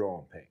still draw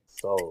on paint?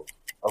 So,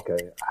 okay,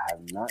 I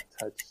have not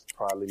touched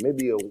probably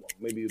maybe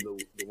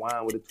the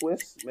wine with a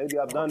twist. Maybe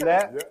I've done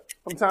that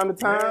from time to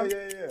time.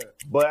 Yeah.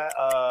 But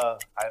I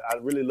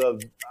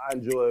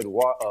enjoyed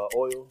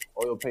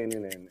oil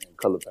painting and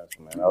color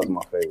pencil, man. That was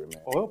my favorite,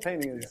 man. Oil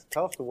painting is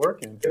tough to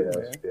work in, too,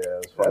 man. Yeah,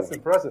 it's fun. That's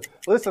impressive.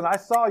 Listen, I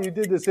saw you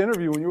did this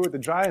interview when you were with the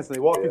Giants, and they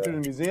walked you through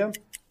the museum.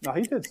 Now,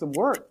 he did some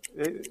work.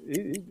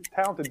 He's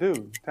talented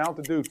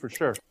dude for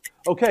sure.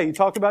 Okay, you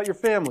talked about your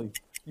family.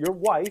 Your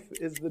wife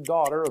is the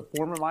daughter of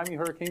former Miami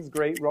Hurricanes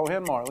great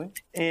Rohan Marley,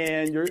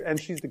 and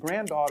she's the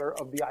granddaughter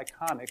of the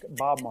iconic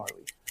Bob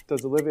Marley.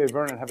 Does Olivier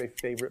Vernon have a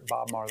favorite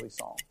Bob Marley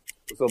song?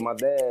 So my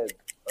dad's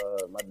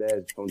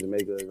from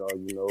Jamaica, as all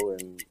you know,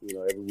 and you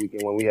know every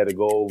weekend when we had to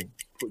go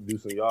do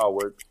some yard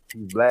work,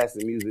 he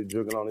blasting music,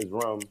 drinking on his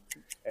rum,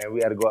 and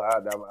we had to go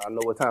out. I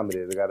know what time it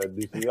is. I got to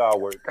do some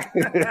yard work.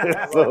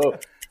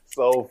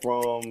 So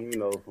from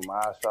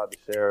I Shot the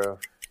Sheriff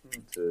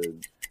to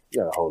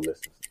a whole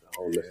list.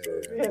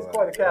 He has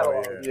quite a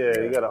catalog.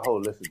 Yeah, you got a whole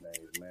list of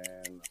names,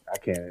 man. I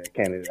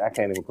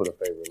can't even put a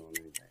favorite on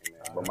anything,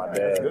 man. But my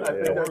dad.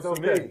 I think that's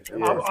okay.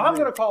 I'm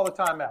going to call a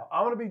timeout.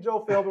 I'm going to be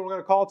Joe Philbin. We're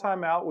going to call a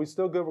timeout. We're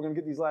still good. We're going to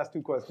get these last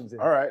 2 questions in.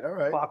 All right.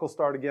 Clock will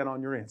start again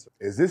on your answer.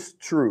 Is this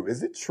true?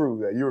 Is it true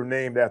that you were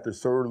named after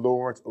Sir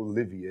Laurence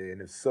Olivier?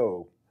 And if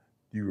so,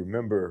 do you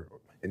remember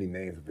any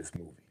names of his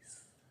movies?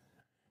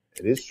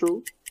 It is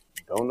true.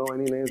 Don't know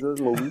any names of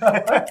his movies.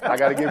 I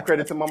got to give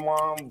credit to my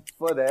mom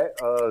for that.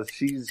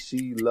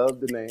 She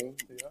loved the name.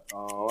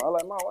 I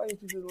like, Mom, why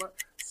didn't you just like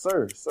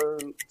Sir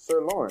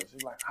Lawrence?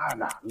 She's like,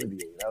 nah,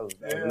 Olivier. That was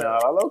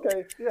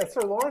okay. Yeah,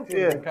 Sir Lawrence.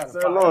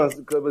 Sir Lawrence.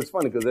 But it's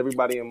funny because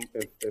everybody in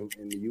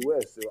the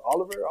U.S. said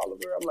Oliver.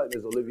 I'm like,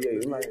 there's Olivier.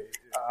 I'm like,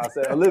 I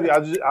said Olivier.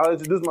 I'll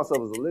introduce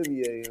myself as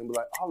Olivier and be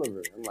like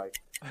Oliver. I'm like,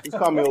 just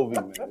call me OV,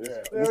 man.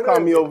 Just call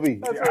me OV.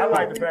 I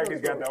like the fact he's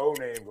got the old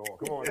name going.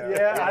 Come on now.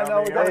 Yeah, I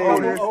know.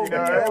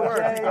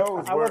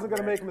 I wasn't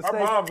going to make a mistake.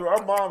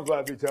 Our moms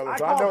like each other,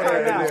 so I know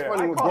that. It's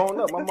funny, growing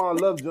up, my mom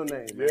loved your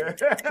name. Yeah. She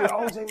said,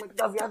 OJ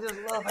McDuffie, I just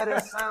love how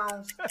that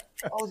sounds.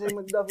 OJ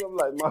McDuffie, I'm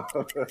like,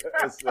 Mom.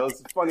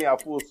 It's funny how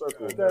full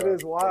circle. That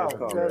is wild.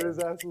 That is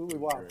absolutely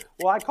wild.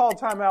 Well, I called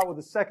timeout with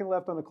a second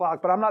left on the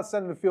clock, but I'm not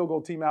sending the field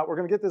goal team out. We're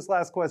going to get this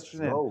last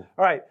question in. All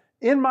right.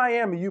 In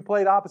Miami, you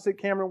played opposite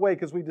Cameron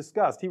Wake, as we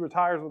discussed. He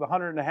retires with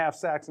 100.5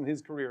 sacks in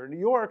his career. In New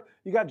York,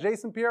 you got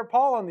Jason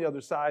Pierre-Paul on the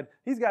other side.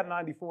 He's got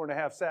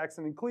 94.5 sacks.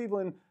 And in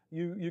Cleveland,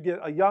 you get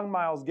a young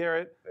Myles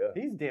Garrett.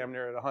 Yeah. He's damn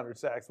near at 100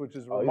 sacks, which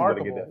is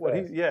remarkable. He's going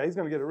to get that he's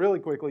going to get it really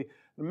quickly.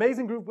 An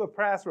amazing group of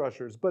pass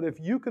rushers. But if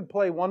you could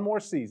play one more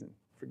season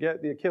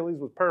Forget the Achilles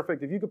was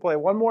perfect. If you could play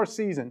one more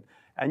season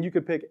and you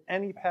could pick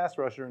any pass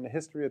rusher in the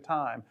history of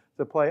time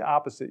to play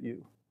opposite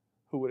you,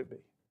 who would it be?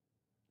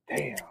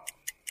 Damn.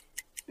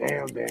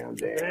 Yeah, there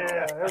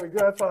we go.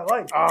 That's what I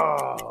like.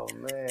 Oh,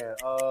 man.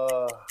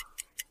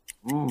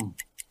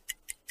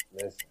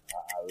 Listen, I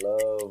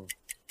love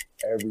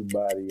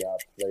everybody I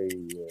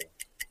played with.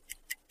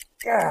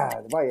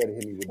 God, why you had to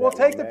hit me with We'll that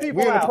take one, the man?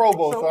 people We're in out. the Pro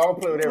Bowl, so I don't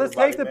play with everybody. Let's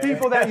take the man.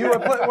 people that you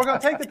have played. We're going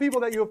to take the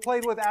people that you have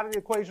played with out of the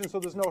equation, so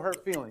there's no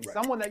hurt feelings. Right.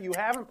 Someone that you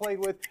haven't played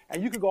with,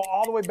 and you could go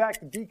all the way back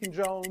to Deacon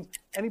Jones.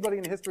 Anybody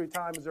in the history of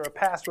time, is there a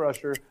pass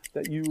rusher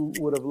that you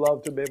would have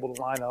loved to be able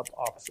to line up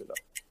opposite of?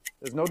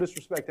 There's no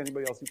disrespect to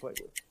anybody else you played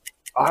with.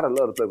 I'd have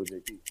loved to play with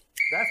JT.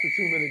 That's the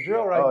 2-minute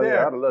drill right there. Yeah,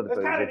 I'd have loved to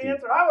play with JT. That's kind of the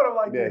answer I would have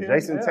liked to hear.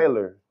 Jason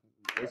Taylor.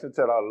 Jason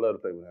Taylor, I'd love to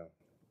play with him.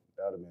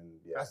 That would have been,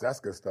 That's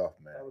good stuff,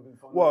 man. That would have been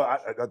fun. Well, I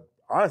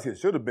honestly, it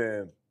should have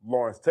been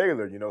Lawrence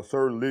Taylor,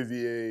 Sir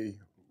Olivier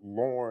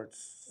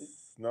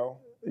Lawrence, no?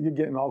 You're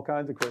getting all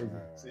kinds of crazy.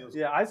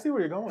 Yeah, I see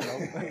where you're going,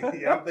 though.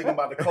 Yeah, I'm thinking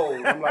about the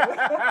cold. I'm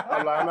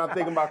not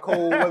thinking about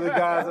cold weather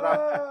guys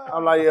that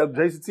I'm like, yeah,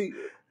 Jason T.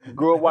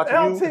 Grew up watching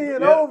LT you.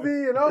 and OV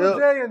and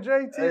OJ and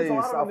JT. Hey, it's a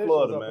lot South of initials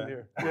Florida, up man. in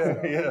here.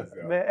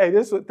 Yeah. Man, hey,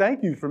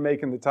 thank you for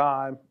making the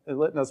time and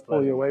letting us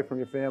pull you away from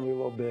your family a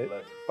little bit.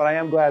 But I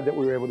am glad that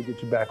we were able to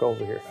get you back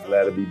over here.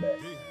 Glad to be back.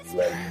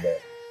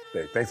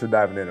 Hey, thanks for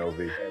diving in, OV.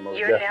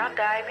 You're now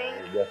diving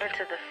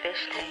into the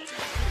fish tank.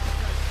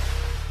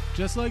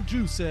 Just like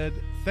Drew said,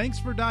 thanks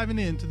for diving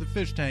into the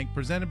Fish Tank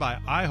presented by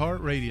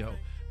iHeartRadio.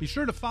 Be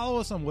sure to follow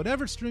us on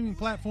whatever streaming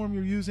platform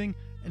you're using,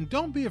 and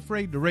don't be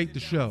afraid to rate the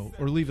show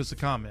or leave us a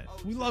comment.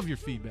 We love your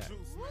feedback.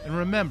 And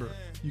remember,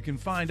 you can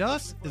find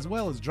us as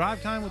well as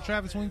Drive Time with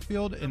Travis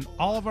Wingfield and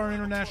all of our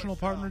international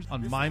partners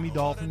on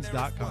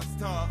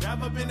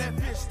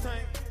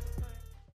MiamiDolphins.com.